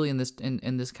 usually in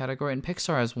this category. And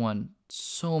Pixar has won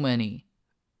so many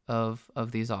of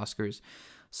these Oscars.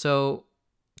 So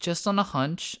just on a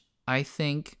hunch, I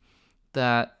think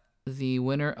that the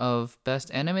winner of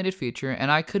Best Animated Feature,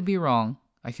 and I could be wrong,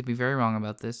 I could be very wrong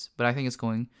about this, but I think it's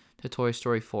going to Toy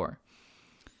Story 4.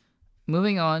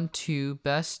 Moving on to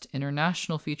Best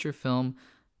International Feature Film,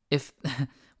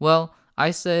 well,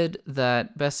 I said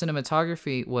that Best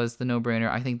Cinematography was the no-brainer.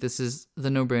 I think this is the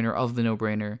no-brainer of the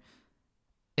no-brainer.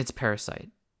 It's Parasite.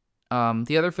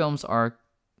 The other films are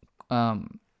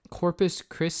Corpus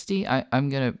Christi. I'm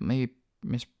gonna maybe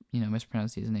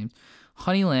mispronounce these names.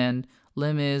 Honeyland,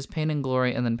 Les Mis, Pain and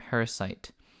Glory, and then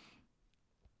Parasite.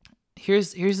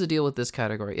 Here's the deal with this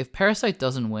category. If Parasite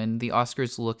doesn't win, the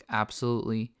Oscars look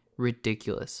absolutely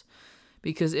ridiculous.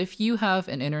 Because if you have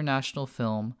an international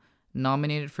film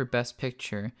nominated for Best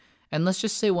Picture, and let's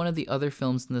just say one of the other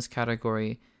films in this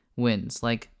category wins,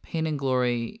 like Pain and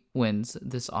Glory wins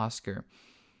this Oscar,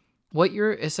 what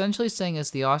you're essentially saying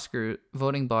as the Oscar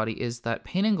voting body is that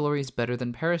Pain and Glory is better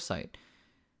than Parasite.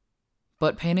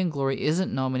 But Pain and Glory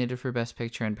isn't nominated for Best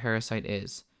Picture and Parasite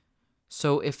is.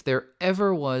 So if there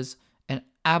ever was an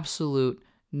absolute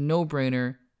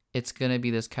no-brainer, it's going to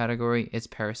be this category. It's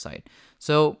Parasite.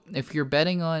 So if you're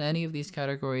betting on any of these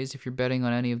categories, if you're betting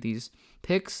on any of these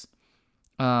picks,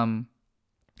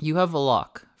 you have a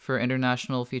lock for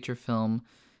international feature film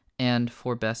and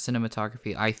for Best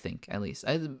Cinematography, I think, at least.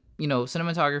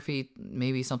 Cinematography,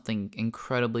 maybe something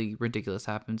incredibly ridiculous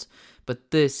happens,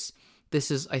 but this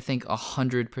is, I think,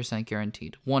 100%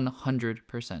 guaranteed.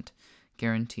 100%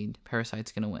 guaranteed.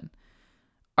 Parasite's going to win.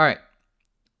 All right.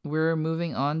 We're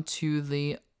moving on to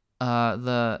the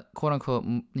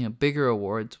quote-unquote, bigger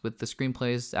awards with the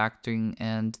screenplays, acting,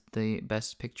 and the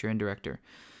Best Picture and Director.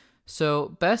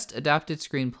 So, Best Adapted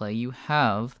Screenplay, you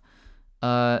have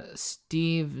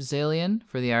Steve Zalian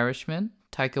for The Irishman,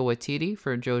 Taika Waititi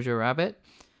for Jojo Rabbit,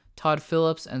 Todd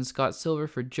Phillips and Scott Silver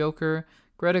for Joker,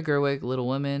 Greta Gerwig, Little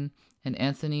Women, and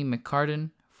Anthony McCartan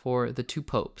for The Two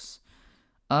Popes.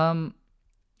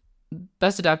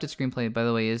 Best Adapted Screenplay, by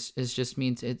the way, is just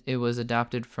means it was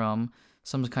adapted from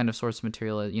some kind of source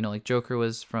material. Like Joker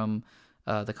was from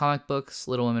the comic books,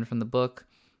 Little Women from the book,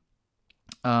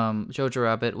 Jojo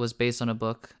Rabbit was based on a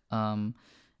book,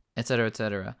 etc.,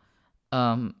 etc.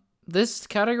 This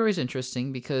category is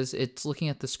interesting because it's looking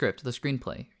at the script, the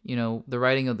screenplay, the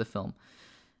writing of the film.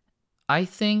 I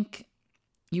think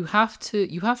you have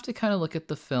to kind of look at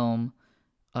the film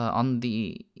on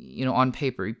the on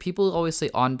paper. People always say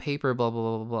on paper, blah blah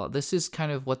blah blah blah. This is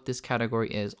kind of what this category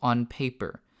is, on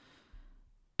paper.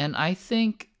 And I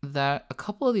think that a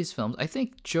couple of these films, I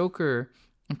think Joker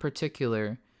in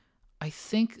particular, I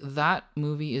think that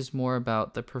movie is more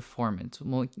about the performance.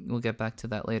 We'll get back to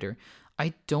that later.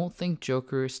 I don't think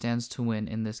Joker stands to win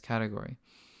in this category.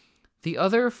 The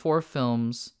other four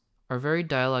films are very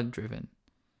dialogue driven.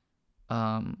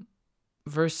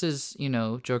 Versus,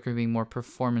 Joker being more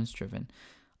performance driven.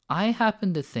 I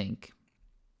happen to think,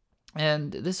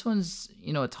 and this one's,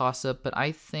 a toss up, but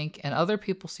I think, and other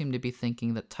people seem to be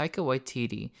thinking, that Taika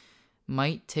Waititi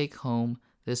might take home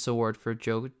this award for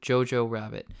Jojo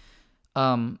Rabbit.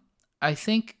 I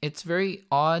think it's very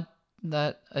odd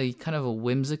that a kind of a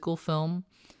whimsical film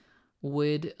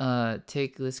would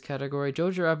take this category.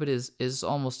 Jojo Rabbit is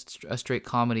almost a straight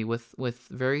comedy with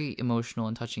very emotional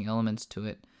and touching elements to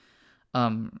it.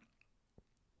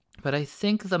 But I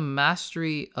think the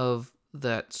mastery of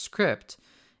that script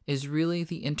is really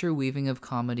the interweaving of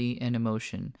comedy and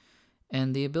emotion,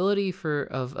 and the ability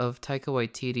of Taika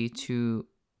Waititi to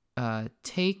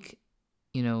take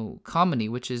comedy,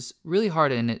 which is really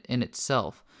hard in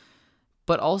itself,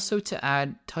 but also to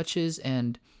add touches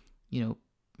and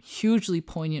hugely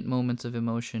poignant moments of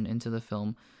emotion into the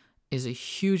film is a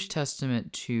huge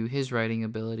testament to his writing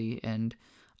ability. And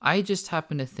I just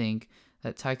happen to think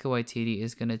that Taika Waititi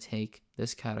is going to take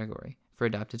this category for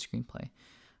adapted screenplay.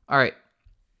 All right.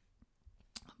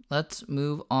 Let's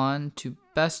move on to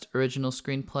Best Original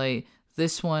Screenplay.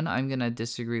 This one I'm going to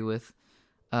disagree with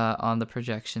on the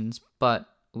projections, but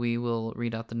we will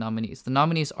read out the nominees. The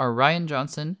nominees are Rian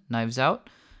Johnson, Knives Out,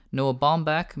 Noah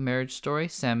Baumbach, Marriage Story,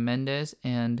 Sam Mendes,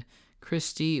 and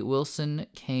Christy Wilson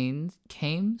Cairns.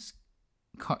 Cairns.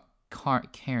 I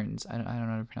don't know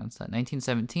how to pronounce that.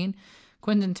 1917.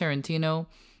 Quentin Tarantino,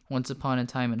 Once Upon a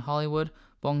Time in Hollywood,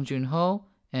 Bong Joon-ho,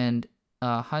 and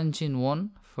Han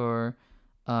Jin-won for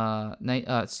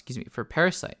for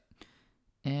Parasite.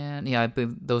 And yeah, I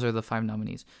believe those are the 5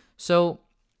 nominees. So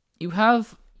you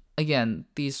have, again,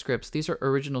 these scripts. These are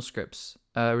original scripts,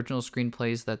 original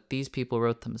screenplays that these people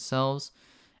wrote themselves.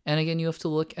 And again, you have to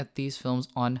look at these films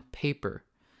on paper.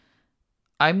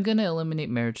 I'm going to eliminate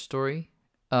Marriage Story,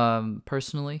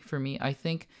 personally, for me. I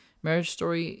think Marriage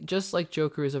Story, just like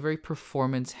Joker, is a very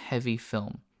performance-heavy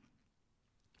film.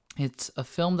 It's a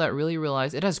film that really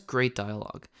relies... It has great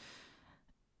dialogue.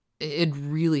 It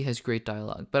really has great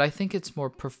dialogue. But I think it's more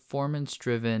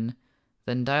performance-driven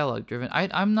than dialogue-driven.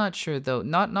 I'm not sure, though.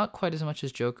 Not quite as much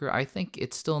as Joker. I think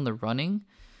it's still in the running.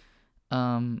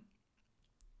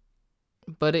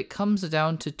 But it comes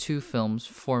down to 2 films,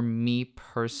 for me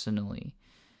personally,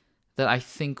 that I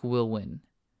think will win.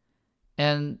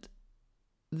 And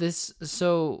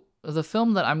so the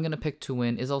film that I'm going to pick to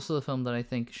win is also the film that I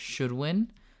think should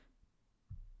win.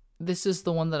 This is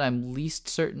the one that I'm least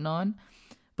certain on,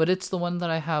 but it's the one that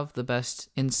I have the best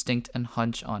instinct and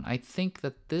hunch on. I think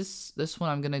that this one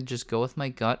I'm going to just go with my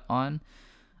gut on,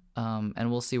 and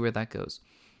we'll see where that goes.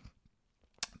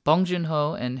 Bong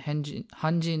Joon-ho and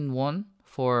Han Jin-won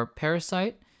for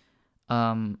Parasite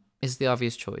is the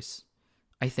obvious choice,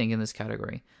 I think, in this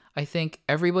category. I think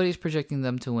everybody's projecting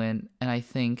them to win, and I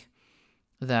think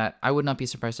that I would not be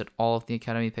surprised at all if the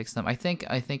Academy picks them. I think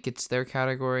it's their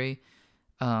category.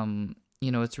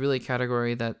 It's really a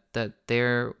category that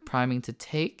they're priming to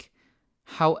take.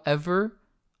 However,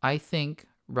 I think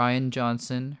Rian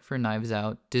Johnson for Knives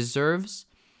Out deserves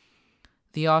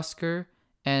the Oscar,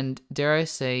 and dare I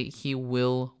say, he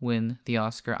will win the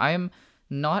Oscar. I am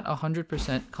not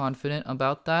 100% confident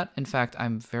about that. In fact,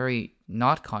 I'm very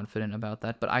not confident about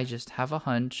that, but I just have a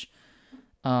hunch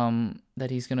that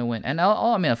he's going to win. And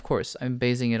I mean, of course, I'm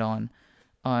basing it on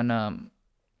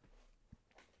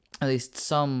at least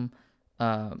some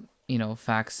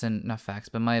facts, and not facts,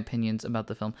 but my opinions about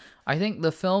the film. I think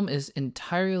the film is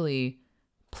entirely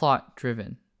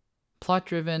plot-driven,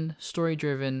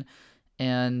 story-driven,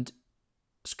 and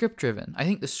script-driven. I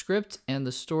think the script and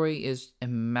the story is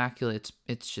immaculate.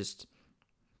 It's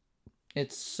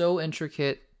so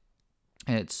intricate,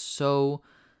 and it's so,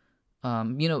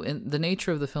 in the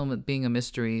nature of the film, it being a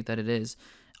mystery that it is,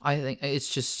 I think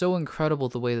it's just so incredible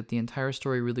the way that the entire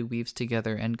story really weaves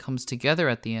together and comes together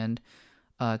at the end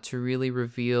to really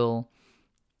reveal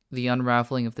the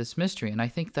unraveling of this mystery. And I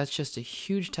think that's just a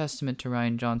huge testament to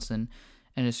Rian Johnson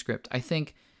and his script. I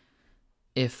think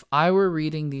if I were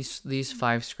reading these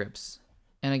 5 scripts,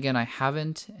 and again, I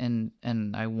haven't and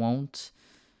I won't,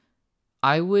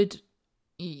 I would,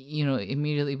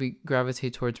 immediately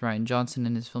gravitate towards Rian Johnson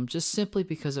and his film, just simply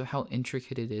because of how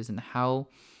intricate it is and how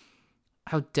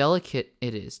delicate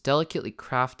it is, delicately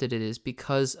crafted it is,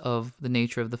 because of the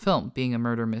nature of the film, being a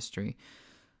murder mystery.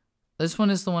 This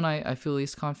one is the one I feel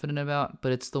least confident about,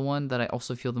 but it's the one that I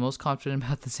also feel the most confident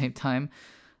about at the same time.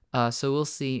 So we'll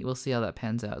see how that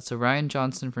pans out. So Rian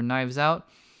Johnson for Knives Out.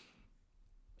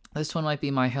 This one might be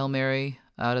my Hail Mary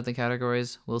out of the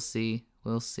categories. We'll see.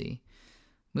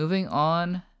 Moving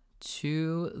on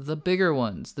to the bigger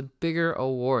ones, the bigger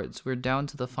awards. We're down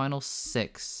to the final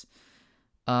 6.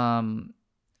 And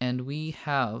we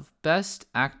have Best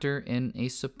Actor in a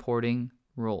Supporting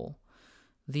Role.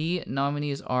 The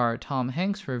nominees are Tom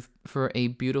Hanks for A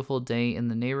Beautiful Day in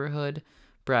the Neighborhood,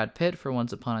 Brad Pitt for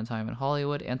Once Upon a Time in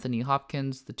Hollywood, Anthony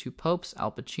Hopkins, The Two Popes,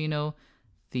 Al Pacino,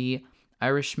 The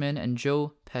Irishman, and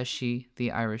Joe Pesci,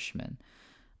 The Irishman.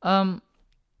 I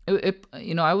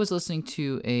was listening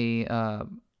to a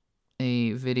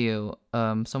video,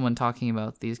 someone talking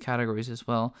about these categories as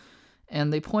well,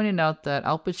 and they pointed out that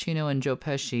Al Pacino and Joe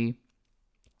Pesci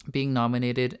being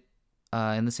nominated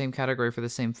in the same category for the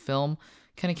same film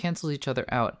kind of cancels each other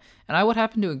out. And I would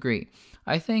happen to agree.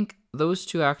 I think those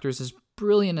 2 actors, as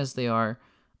brilliant as they are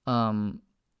in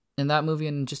that movie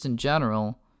and just in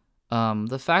general,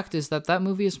 the fact is that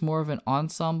movie is more of an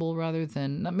ensemble rather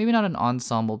than, maybe not an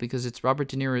ensemble because it's Robert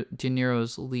De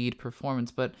Niro's lead performance,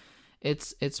 but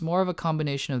it's more of a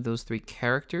combination of those 3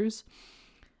 characters.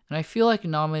 And I feel like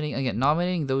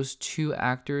nominating those 2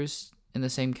 actors in the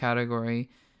same category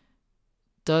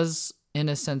does, in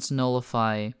a sense,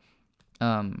 nullify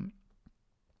their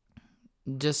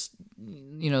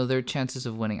chances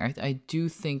of winning. I do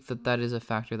think that is a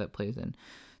factor that plays in.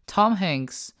 Tom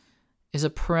Hanks is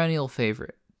a perennial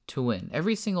favorite to win.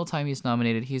 Every single time he's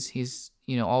nominated, he's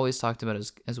always talked about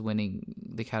as winning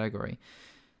the category.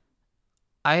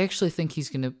 I actually think he's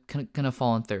gonna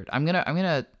fall in third. I'm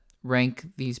gonna rank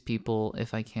these people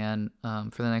if I can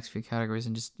for the next few categories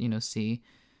and just see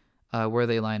where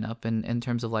they line up in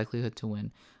terms of likelihood to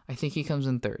win. I think he comes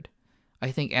in third.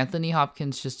 I think Anthony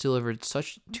Hopkins just delivered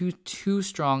such too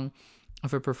strong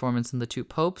of a performance in The Two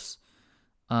Popes,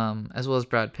 as well as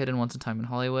Brad Pitt in Once Upon a Time in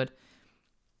Hollywood.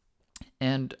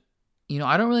 And,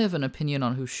 I don't really have an opinion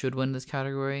on who should win this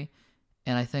category,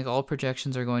 and I think all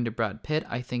projections are going to Brad Pitt.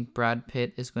 I think Brad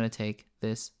Pitt is going to take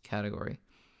this category.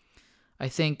 I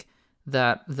think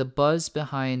that the buzz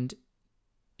behind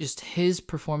just his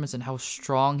performance and how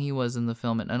strong he was in the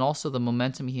film, and also the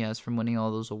momentum he has from winning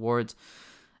all those awards,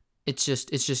 it's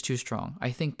just too strong.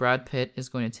 I think Brad Pitt is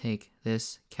going to take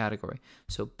this category.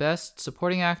 So Best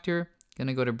Supporting Actor, going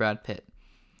to go to Brad Pitt.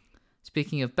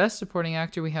 Speaking of Best Supporting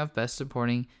Actor, we have Best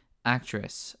Supporting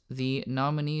Actress. The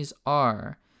nominees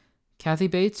are Kathy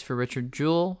Bates for Richard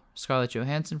Jewell, Scarlett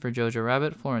Johansson for Jojo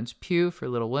Rabbit, Florence Pugh for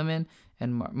Little Women,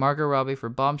 and Margot Robbie for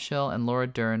Bombshell, and Laura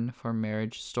Dern for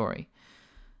Marriage Story.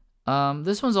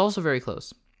 This one's also very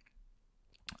close.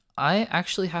 I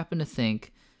actually happen to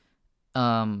think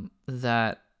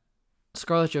that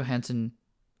Scarlett Johansson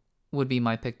would be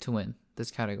my pick to win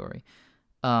this category.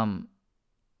 And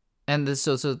this,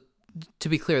 so to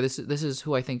be clear, this is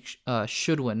who I think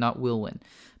should win, not will win.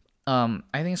 I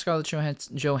think Scarlett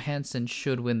Johansson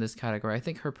should win this category. I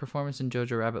think her performance in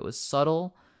Jojo Rabbit was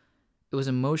subtle, it was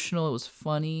emotional, it was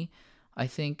funny. I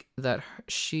think that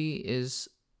she is,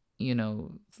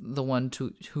 the one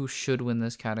who should win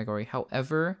this category.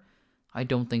 However, I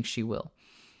don't think she will.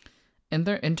 And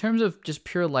in terms of just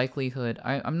pure likelihood,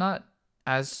 I'm not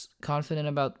as confident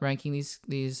about ranking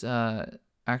these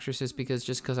actresses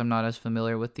because I'm not as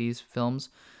familiar with these films,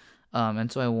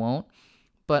 and so I won't.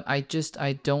 But I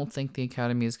don't think the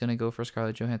Academy is going to go for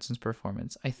Scarlett Johansson's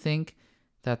performance. I think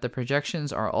that the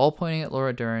projections are all pointing at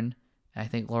Laura Dern. And I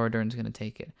think Laura Dern's going to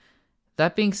take it.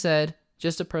 That being said,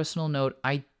 just a personal note,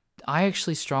 I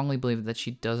actually strongly believe that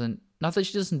she doesn't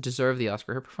deserve the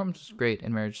Oscar. Her performance was great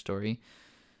in Marriage Story,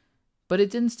 but it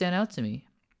didn't stand out to me.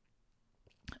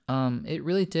 It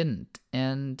really didn't,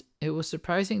 and it was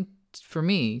surprising for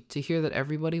me to hear that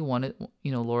everybody wanted,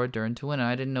 Laura Dern to win. And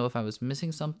I didn't know if I was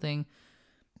missing something,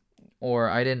 or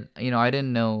I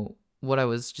didn't know what I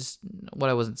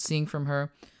wasn't seeing from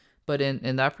her. But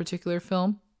in that particular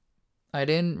film, I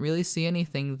didn't really see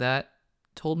anything that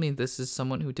told me this is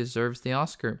someone who deserves the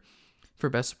Oscar for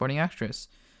Best Supporting Actress.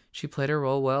 She played her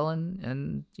role well,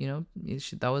 and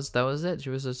that was it. She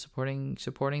was supporting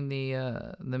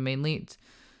the main lead.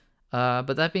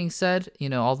 But that being said,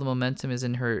 all the momentum is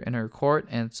in her court,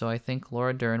 and so I think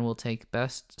Laura Dern will take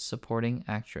Best Supporting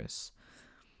Actress.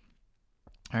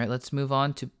 All right, let's move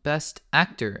on to Best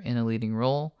Actor in a Leading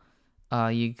Role.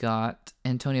 You got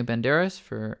Antonio Banderas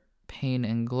for Pain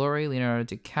and Glory, Leonardo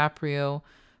DiCaprio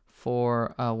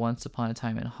for Once Upon a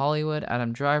Time in Hollywood,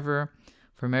 Adam Driver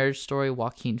for Marriage Story,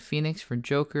 Joaquin Phoenix for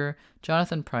Joker,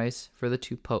 Jonathan Pryce for The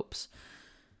Two Popes.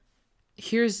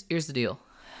 Here's the deal.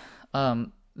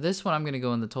 This one I'm going to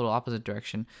go in the total opposite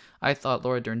direction. I thought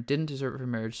Laura Dern didn't deserve it for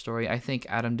Marriage Story. I think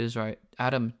Adam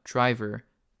Driver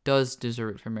does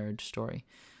deserve it for Marriage Story.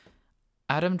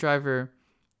 Adam Driver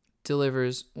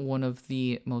delivers one of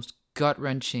the most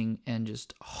gut-wrenching and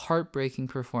just heartbreaking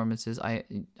performances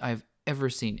I've ever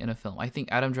seen in a film. I think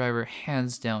Adam Driver,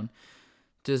 hands down,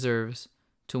 deserves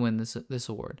to win this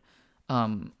award.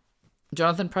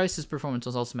 Jonathan Pryce's performance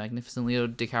was also magnificent. Leo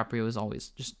DiCaprio is always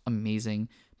just amazing.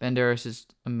 Banderas is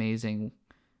amazing.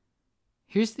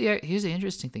 Here's the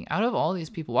interesting thing. Out of all these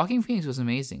people, Joaquin Phoenix was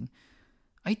amazing.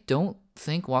 I don't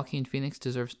think Joaquin Phoenix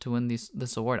deserves to win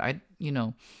this award.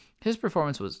 His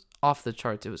performance was off the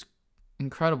charts. It was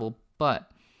incredible,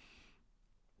 but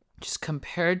just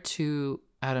compared to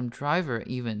Adam Driver,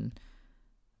 even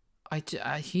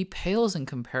he pales in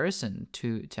comparison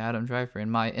to Adam Driver in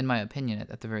my opinion,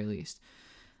 at the very least.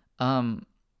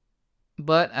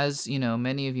 But as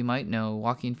many of you might know,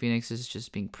 Joaquin Phoenix is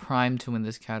just being primed to win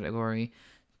this category.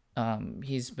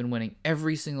 He's been winning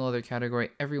every single other category.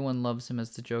 Everyone loves him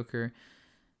as the Joker.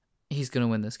 He's gonna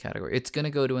win this category. It's gonna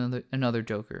go to another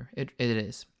Joker. It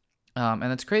is, and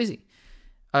that's crazy.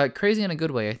 Crazy in a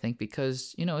good way, I think,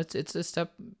 because it's a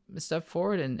step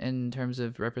forward in terms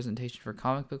of representation for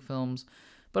comic book films,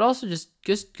 but also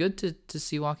just good to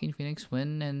see Joaquin Phoenix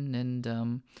win.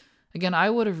 And again, I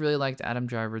would have really liked Adam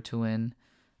Driver to win,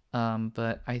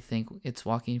 but I think it's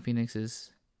Joaquin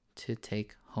Phoenix's to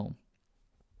take home.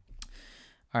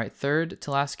 All right, third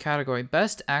to last category,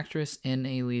 Best Actress in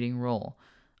a Leading Role.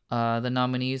 The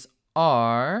nominees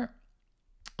are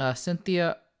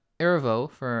Cynthia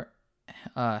Erivo for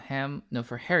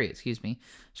Harriet,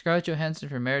 Scarlett Johansson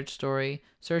for Marriage Story,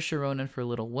 Saoirse Ronan for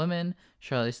Little Women,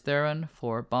 Charlize Theron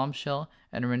for Bombshell,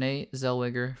 and Renee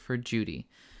Zellweger for Judy.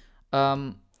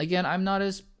 Again, I'm not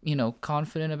as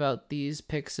confident about these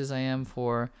picks as I am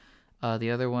for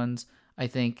the other ones. I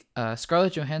think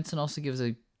Scarlett Johansson also gives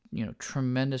a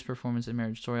tremendous performance in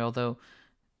Marriage Story, although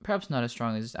perhaps not as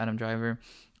strong as Adam Driver.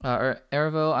 Or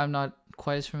Ervo, I'm not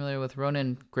quite as familiar with.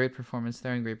 Ronan, great performance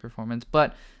there and great performance.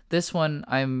 But this one,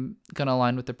 I'm going to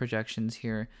align with the projections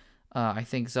here. I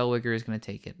think Zellweger is going to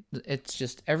take it. It's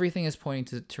just everything is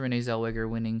pointing to Renee Zellweger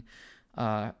winning,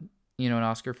 an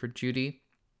Oscar for Judy.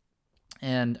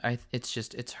 And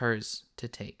it's hers to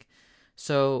take.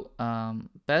 So,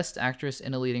 Best Actress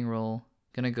in a Leading Role,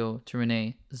 going to go to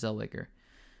Renee Zellweger.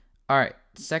 All right,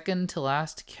 second to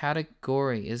last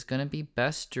category is going to be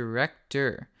Best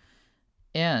Director.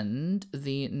 And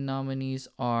the nominees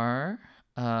are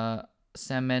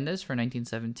Sam Mendes for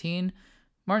 1917,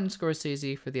 Martin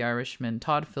Scorsese for The Irishman,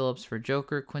 Todd Phillips for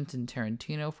Joker, Quentin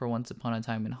Tarantino for Once Upon a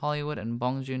Time in Hollywood, and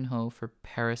Bong Joon-ho for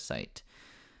Parasite.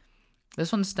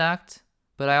 This one's stacked,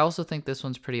 but I also think this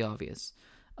one's pretty obvious.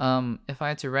 If I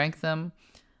had to rank them,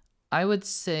 I would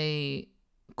say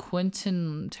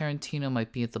Quentin Tarantino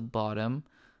might be at the bottom.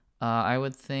 I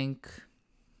would think.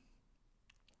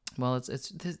 Well,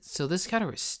 so this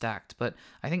category is stacked, but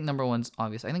I think number one's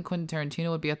obvious. I think Quentin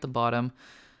Tarantino would be at the bottom.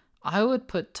 I would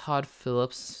put Todd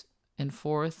Phillips in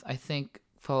fourth. I think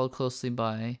followed closely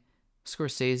by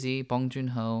Scorsese, Bong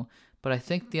Joon-ho, but I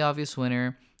think the obvious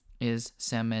winner is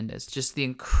Sam Mendes. Just the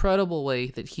incredible way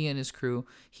that he and his crew,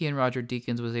 he and Roger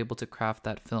Deakins, was able to craft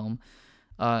that film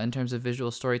in terms of visual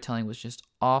storytelling was just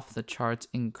off the charts,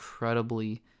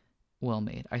 incredibly well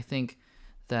made. I think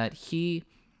that he,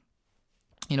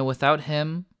 without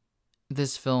him,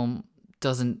 this film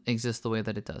doesn't exist the way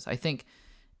that it does. I think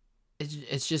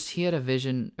it's just he had a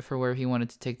vision for where he wanted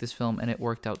to take this film, and it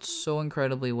worked out so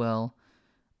incredibly well.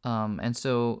 And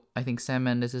so I think Sam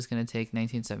Mendes is going to take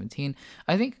 1917.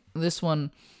 I think this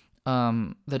one,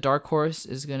 the dark horse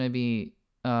is going to be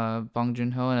Bong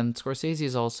Joon-ho, and Scorsese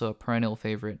is also a perennial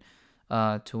favorite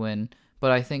to win.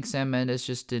 But I think Sam Mendes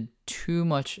just did too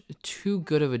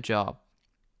good of a job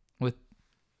with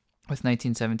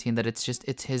 1917 that it's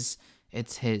his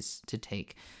to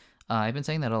take. I've been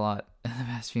saying that a lot in the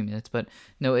past few minutes, but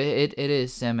no, it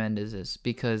is Sam Mendes's,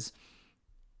 because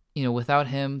without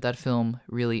him, that film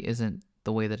really isn't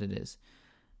the way that it is.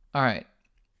 All right,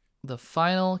 the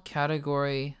final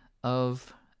category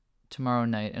of tomorrow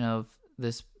night and of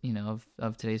this,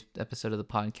 of today's episode of the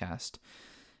podcast,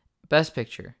 Best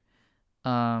Picture.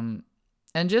 And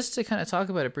just to kind of talk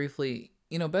about it briefly,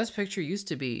 Best Picture used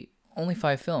to be only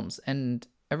 5 films, and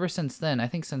ever since then, I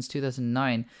think since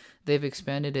 2009, they've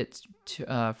expanded it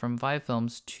to, from 5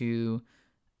 films to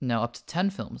now up to 10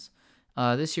 films.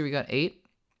 This year we got 8.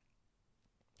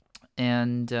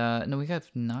 And no, we have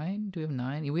 9. Do we have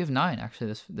 9? Yeah, we have 9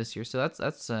 actually this year. So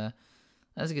that's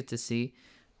good to see.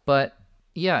 But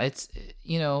yeah, it's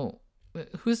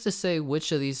who's to say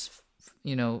which of these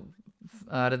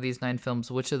out of these 9 films,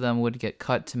 which of them would get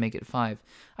cut to make it 5?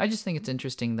 I just think it's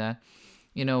interesting that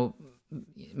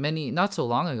not so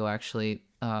long ago actually,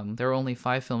 there were only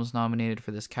 5 films nominated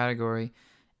for this category,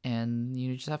 and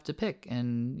you just have to pick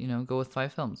and go with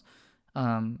 5 films.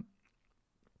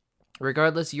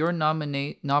 Regardless, your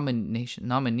nominees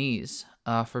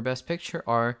for Best Picture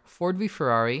are Ford v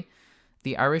Ferrari,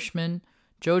 The Irishman,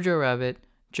 Jojo Rabbit,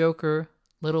 Joker,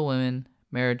 Little Women,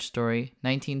 Marriage Story,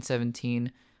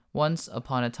 1917, Once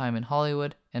Upon a Time in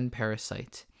Hollywood, and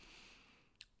Parasite.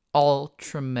 All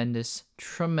tremendous,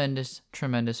 tremendous,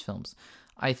 tremendous films.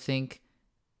 I think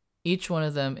each one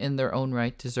of them in their own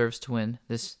right deserves to win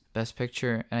this Best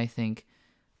Picture, and I think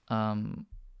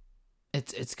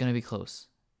it's going to be close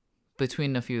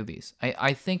between a few of these.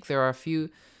 I think there are a few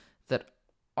that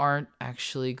aren't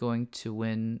actually going to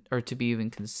win or to be even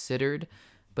considered,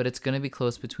 but it's going to be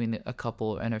close between a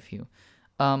couple and a few.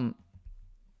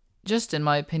 Just in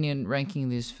my opinion, ranking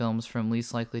these films from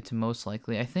least likely to most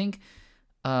likely, I think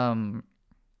one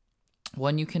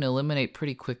you can eliminate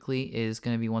pretty quickly is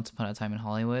going to be Once Upon a Time in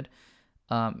Hollywood.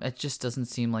 It just doesn't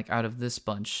seem like out of this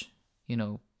bunch,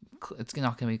 it's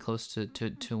not going to be close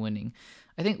to winning.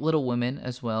 I think Little Women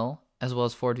as well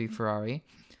as Ford v Ferrari,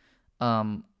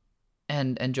 and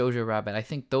Jojo Rabbit. I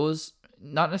think those,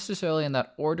 not necessarily in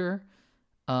that order,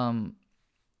 but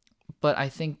I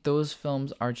think those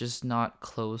films are just not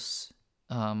close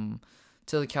to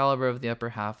the caliber of the upper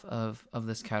half of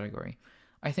this category.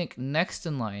 I think next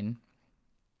in line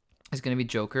is going to be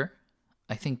Joker.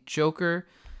 I think Joker,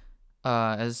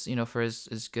 as for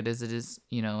as good as it is,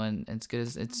 and as good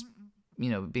as it's,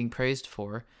 being praised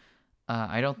for,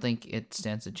 I don't think it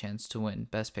stands a chance to win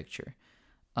Best Picture.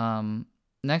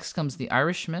 Next comes The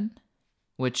Irishman,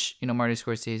 which, Marty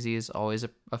Scorsese is always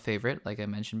a favorite, like I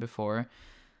mentioned before.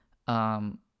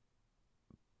 And,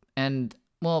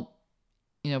 well,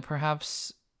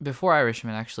 perhaps before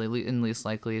Irishman, actually, in least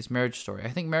likely, is Marriage Story. I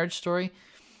think Marriage Story,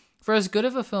 for as good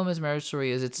of a film as Marriage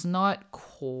Story is, it's not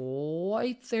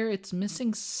quite there. It's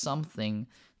missing something.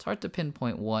 It's hard to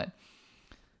pinpoint what.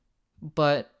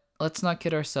 But let's not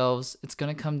kid ourselves. It's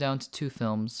going to come down to two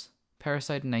films,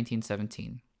 Parasite and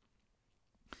 1917.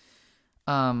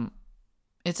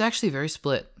 It's actually very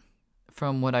split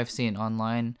from what I've seen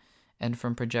online and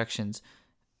from projections.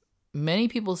 Many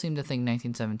people seem to think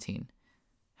 1917.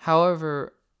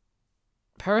 However,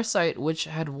 Parasite, which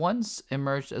had once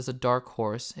emerged as a dark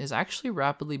horse, is actually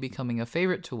rapidly becoming a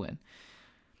favorite to win.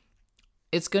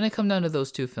 It's going to come down to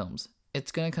those two films.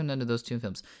 It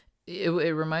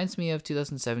reminds me of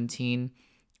 2017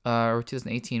 or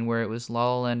 2018, where it was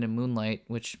La La Land and Moonlight,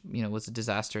 which was a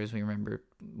disaster, as we remember,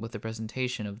 with the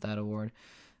presentation of that award.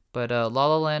 But La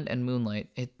La Land and Moonlight,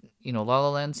 La La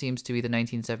Land seems to be the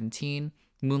 1917,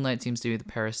 Moonlight seems to be the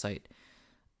Parasite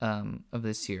of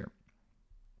this year.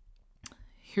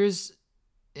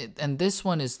 And this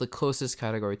one is the closest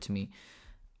category to me.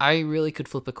 I really could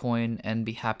flip a coin and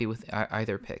be happy with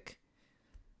either pick.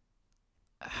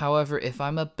 However, if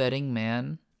I'm a betting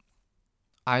man,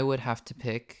 I would have to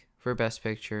pick for Best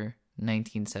Picture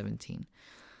 1917.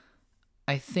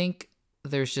 I think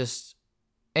there's just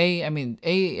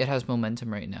it has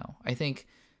momentum right now. I think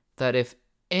that if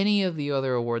any of the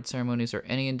other award ceremonies are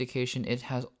any indication, it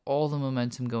has all the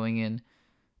momentum going in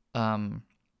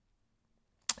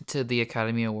to the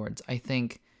Academy Awards. I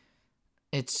think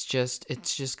it's just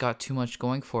got too much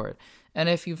going for it. And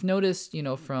if you've noticed,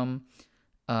 from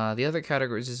the other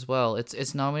categories as well,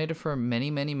 it's nominated for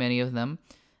many of them,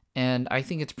 and I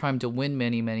think it's primed to win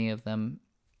many of them.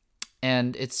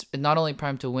 And it's not only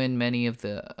primed to win many of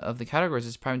the categories,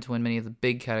 it's primed to win many of the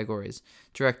big categories: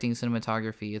 directing,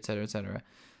 cinematography, etc., etc.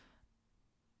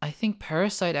 I think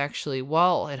Parasite actually,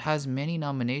 while it has many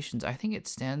nominations, I think it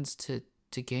stands to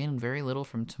gain very little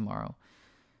from tomorrow.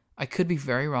 I could be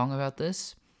very wrong about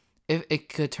this. If it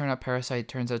could turn out Parasite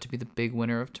turns out to be the big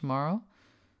winner of tomorrow,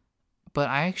 but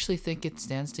I actually think it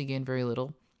stands to gain very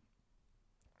little.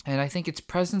 And I think its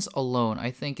presence alone, I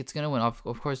think it's going to win, of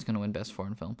course it's going to win Best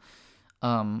Foreign Film.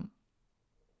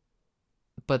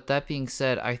 But that being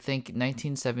said, I think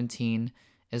 1917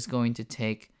 is going to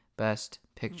take Best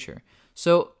Picture.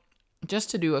 So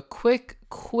just to do a quick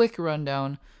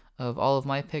rundown of all of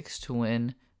my picks to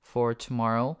win for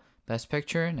tomorrow: Best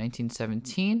Picture,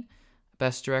 1917.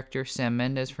 Best Director, Sam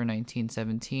Mendes for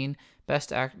 1917.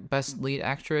 Best Lead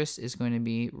Actress is going to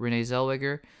be Renee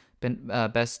Zellweger.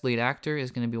 Best Lead Actor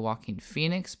is going to be Joaquin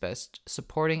Phoenix. Best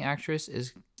Supporting Actress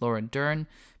is Laura Dern.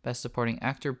 Best Supporting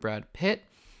Actor, Brad Pitt.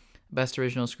 Best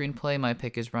Original Screenplay, my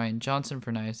pick is Rian Johnson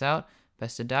for Knives Out.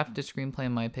 Best Adapted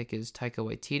Screenplay, my pick is Taika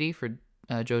Waititi for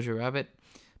Jojo Rabbit.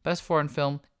 Best Foreign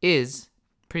Film is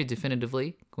pretty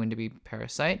definitively going to be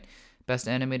Parasite. Best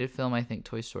Animated Film, I think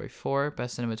Toy Story 4.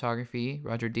 Best Cinematography,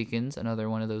 Roger Deakins, another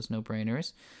one of those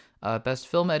no-brainers. Best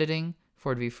Film Editing,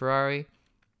 Ford v Ferrari.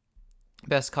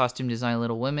 Best Costume Design,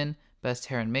 Little Women. Best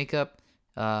Hair and Makeup,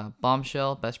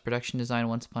 Bombshell. Best Production Design,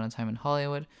 Once Upon a Time in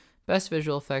Hollywood. Best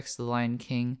Visual Effects, The Lion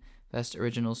King. Best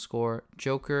Original Score,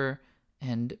 Joker.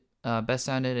 And Best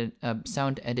Sound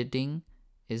Editing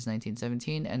is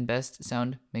 1917. And Best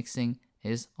Sound Mixing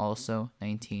is also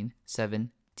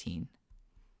 1917.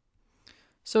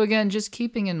 So again, just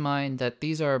keeping in mind that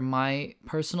these are my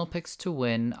personal picks to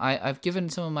win. I've given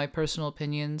some of my personal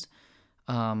opinions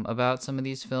about some of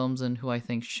these films and who I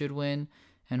think should win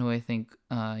and who I think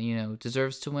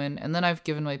deserves to win. And then I've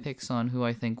given my picks on who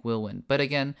I think will win. But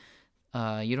again,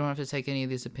 you don't have to take any of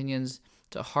these opinions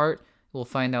to heart. We'll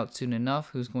find out soon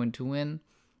enough who's going to win.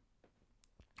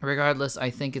 Regardless, I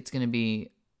think it's going to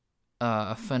be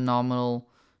a phenomenal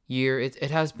year.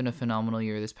 It has been a phenomenal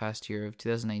year this past year of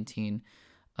 2019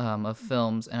 of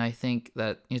films, and I think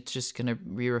that it's just going to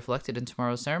be reflected in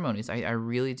tomorrow's ceremonies. I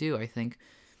really do. I think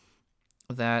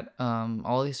that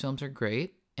all these films are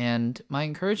great, and my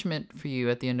encouragement for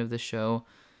you at the end of the show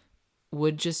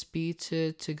would just be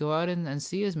to go out and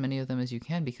see as many of them as you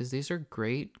can, because these are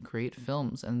great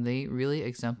films, and they really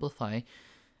exemplify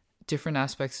different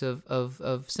aspects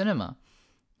of cinema.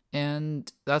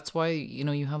 And that's why,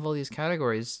 you have all these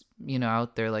categories,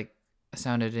 out there, like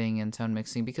sound editing and sound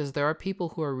mixing, because there are people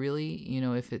who are really,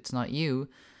 if it's not you,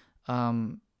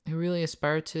 who really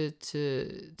aspire to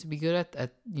be good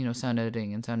at sound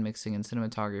editing and sound mixing and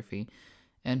cinematography,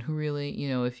 and who really,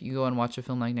 if you go and watch a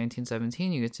film like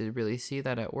 1917, you get to really see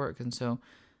that at work. And so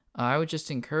I would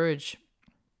just encourage,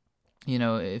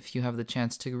 if you have the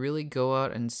chance, to really go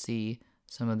out and see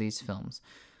some of these films.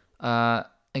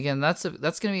 Again, that's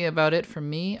going to be about it from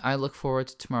me. I look forward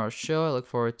to tomorrow's show. I look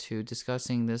forward to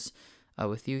discussing this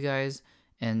with you guys.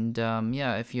 And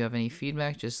yeah, if you have any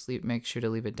feedback, just make sure to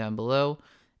leave it down below.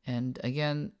 And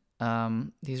again,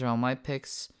 these are all my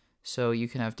picks, so you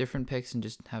can have different picks and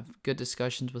just have good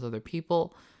discussions with other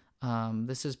people.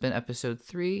 This has been episode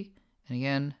 3, and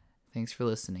again, thanks for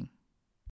listening.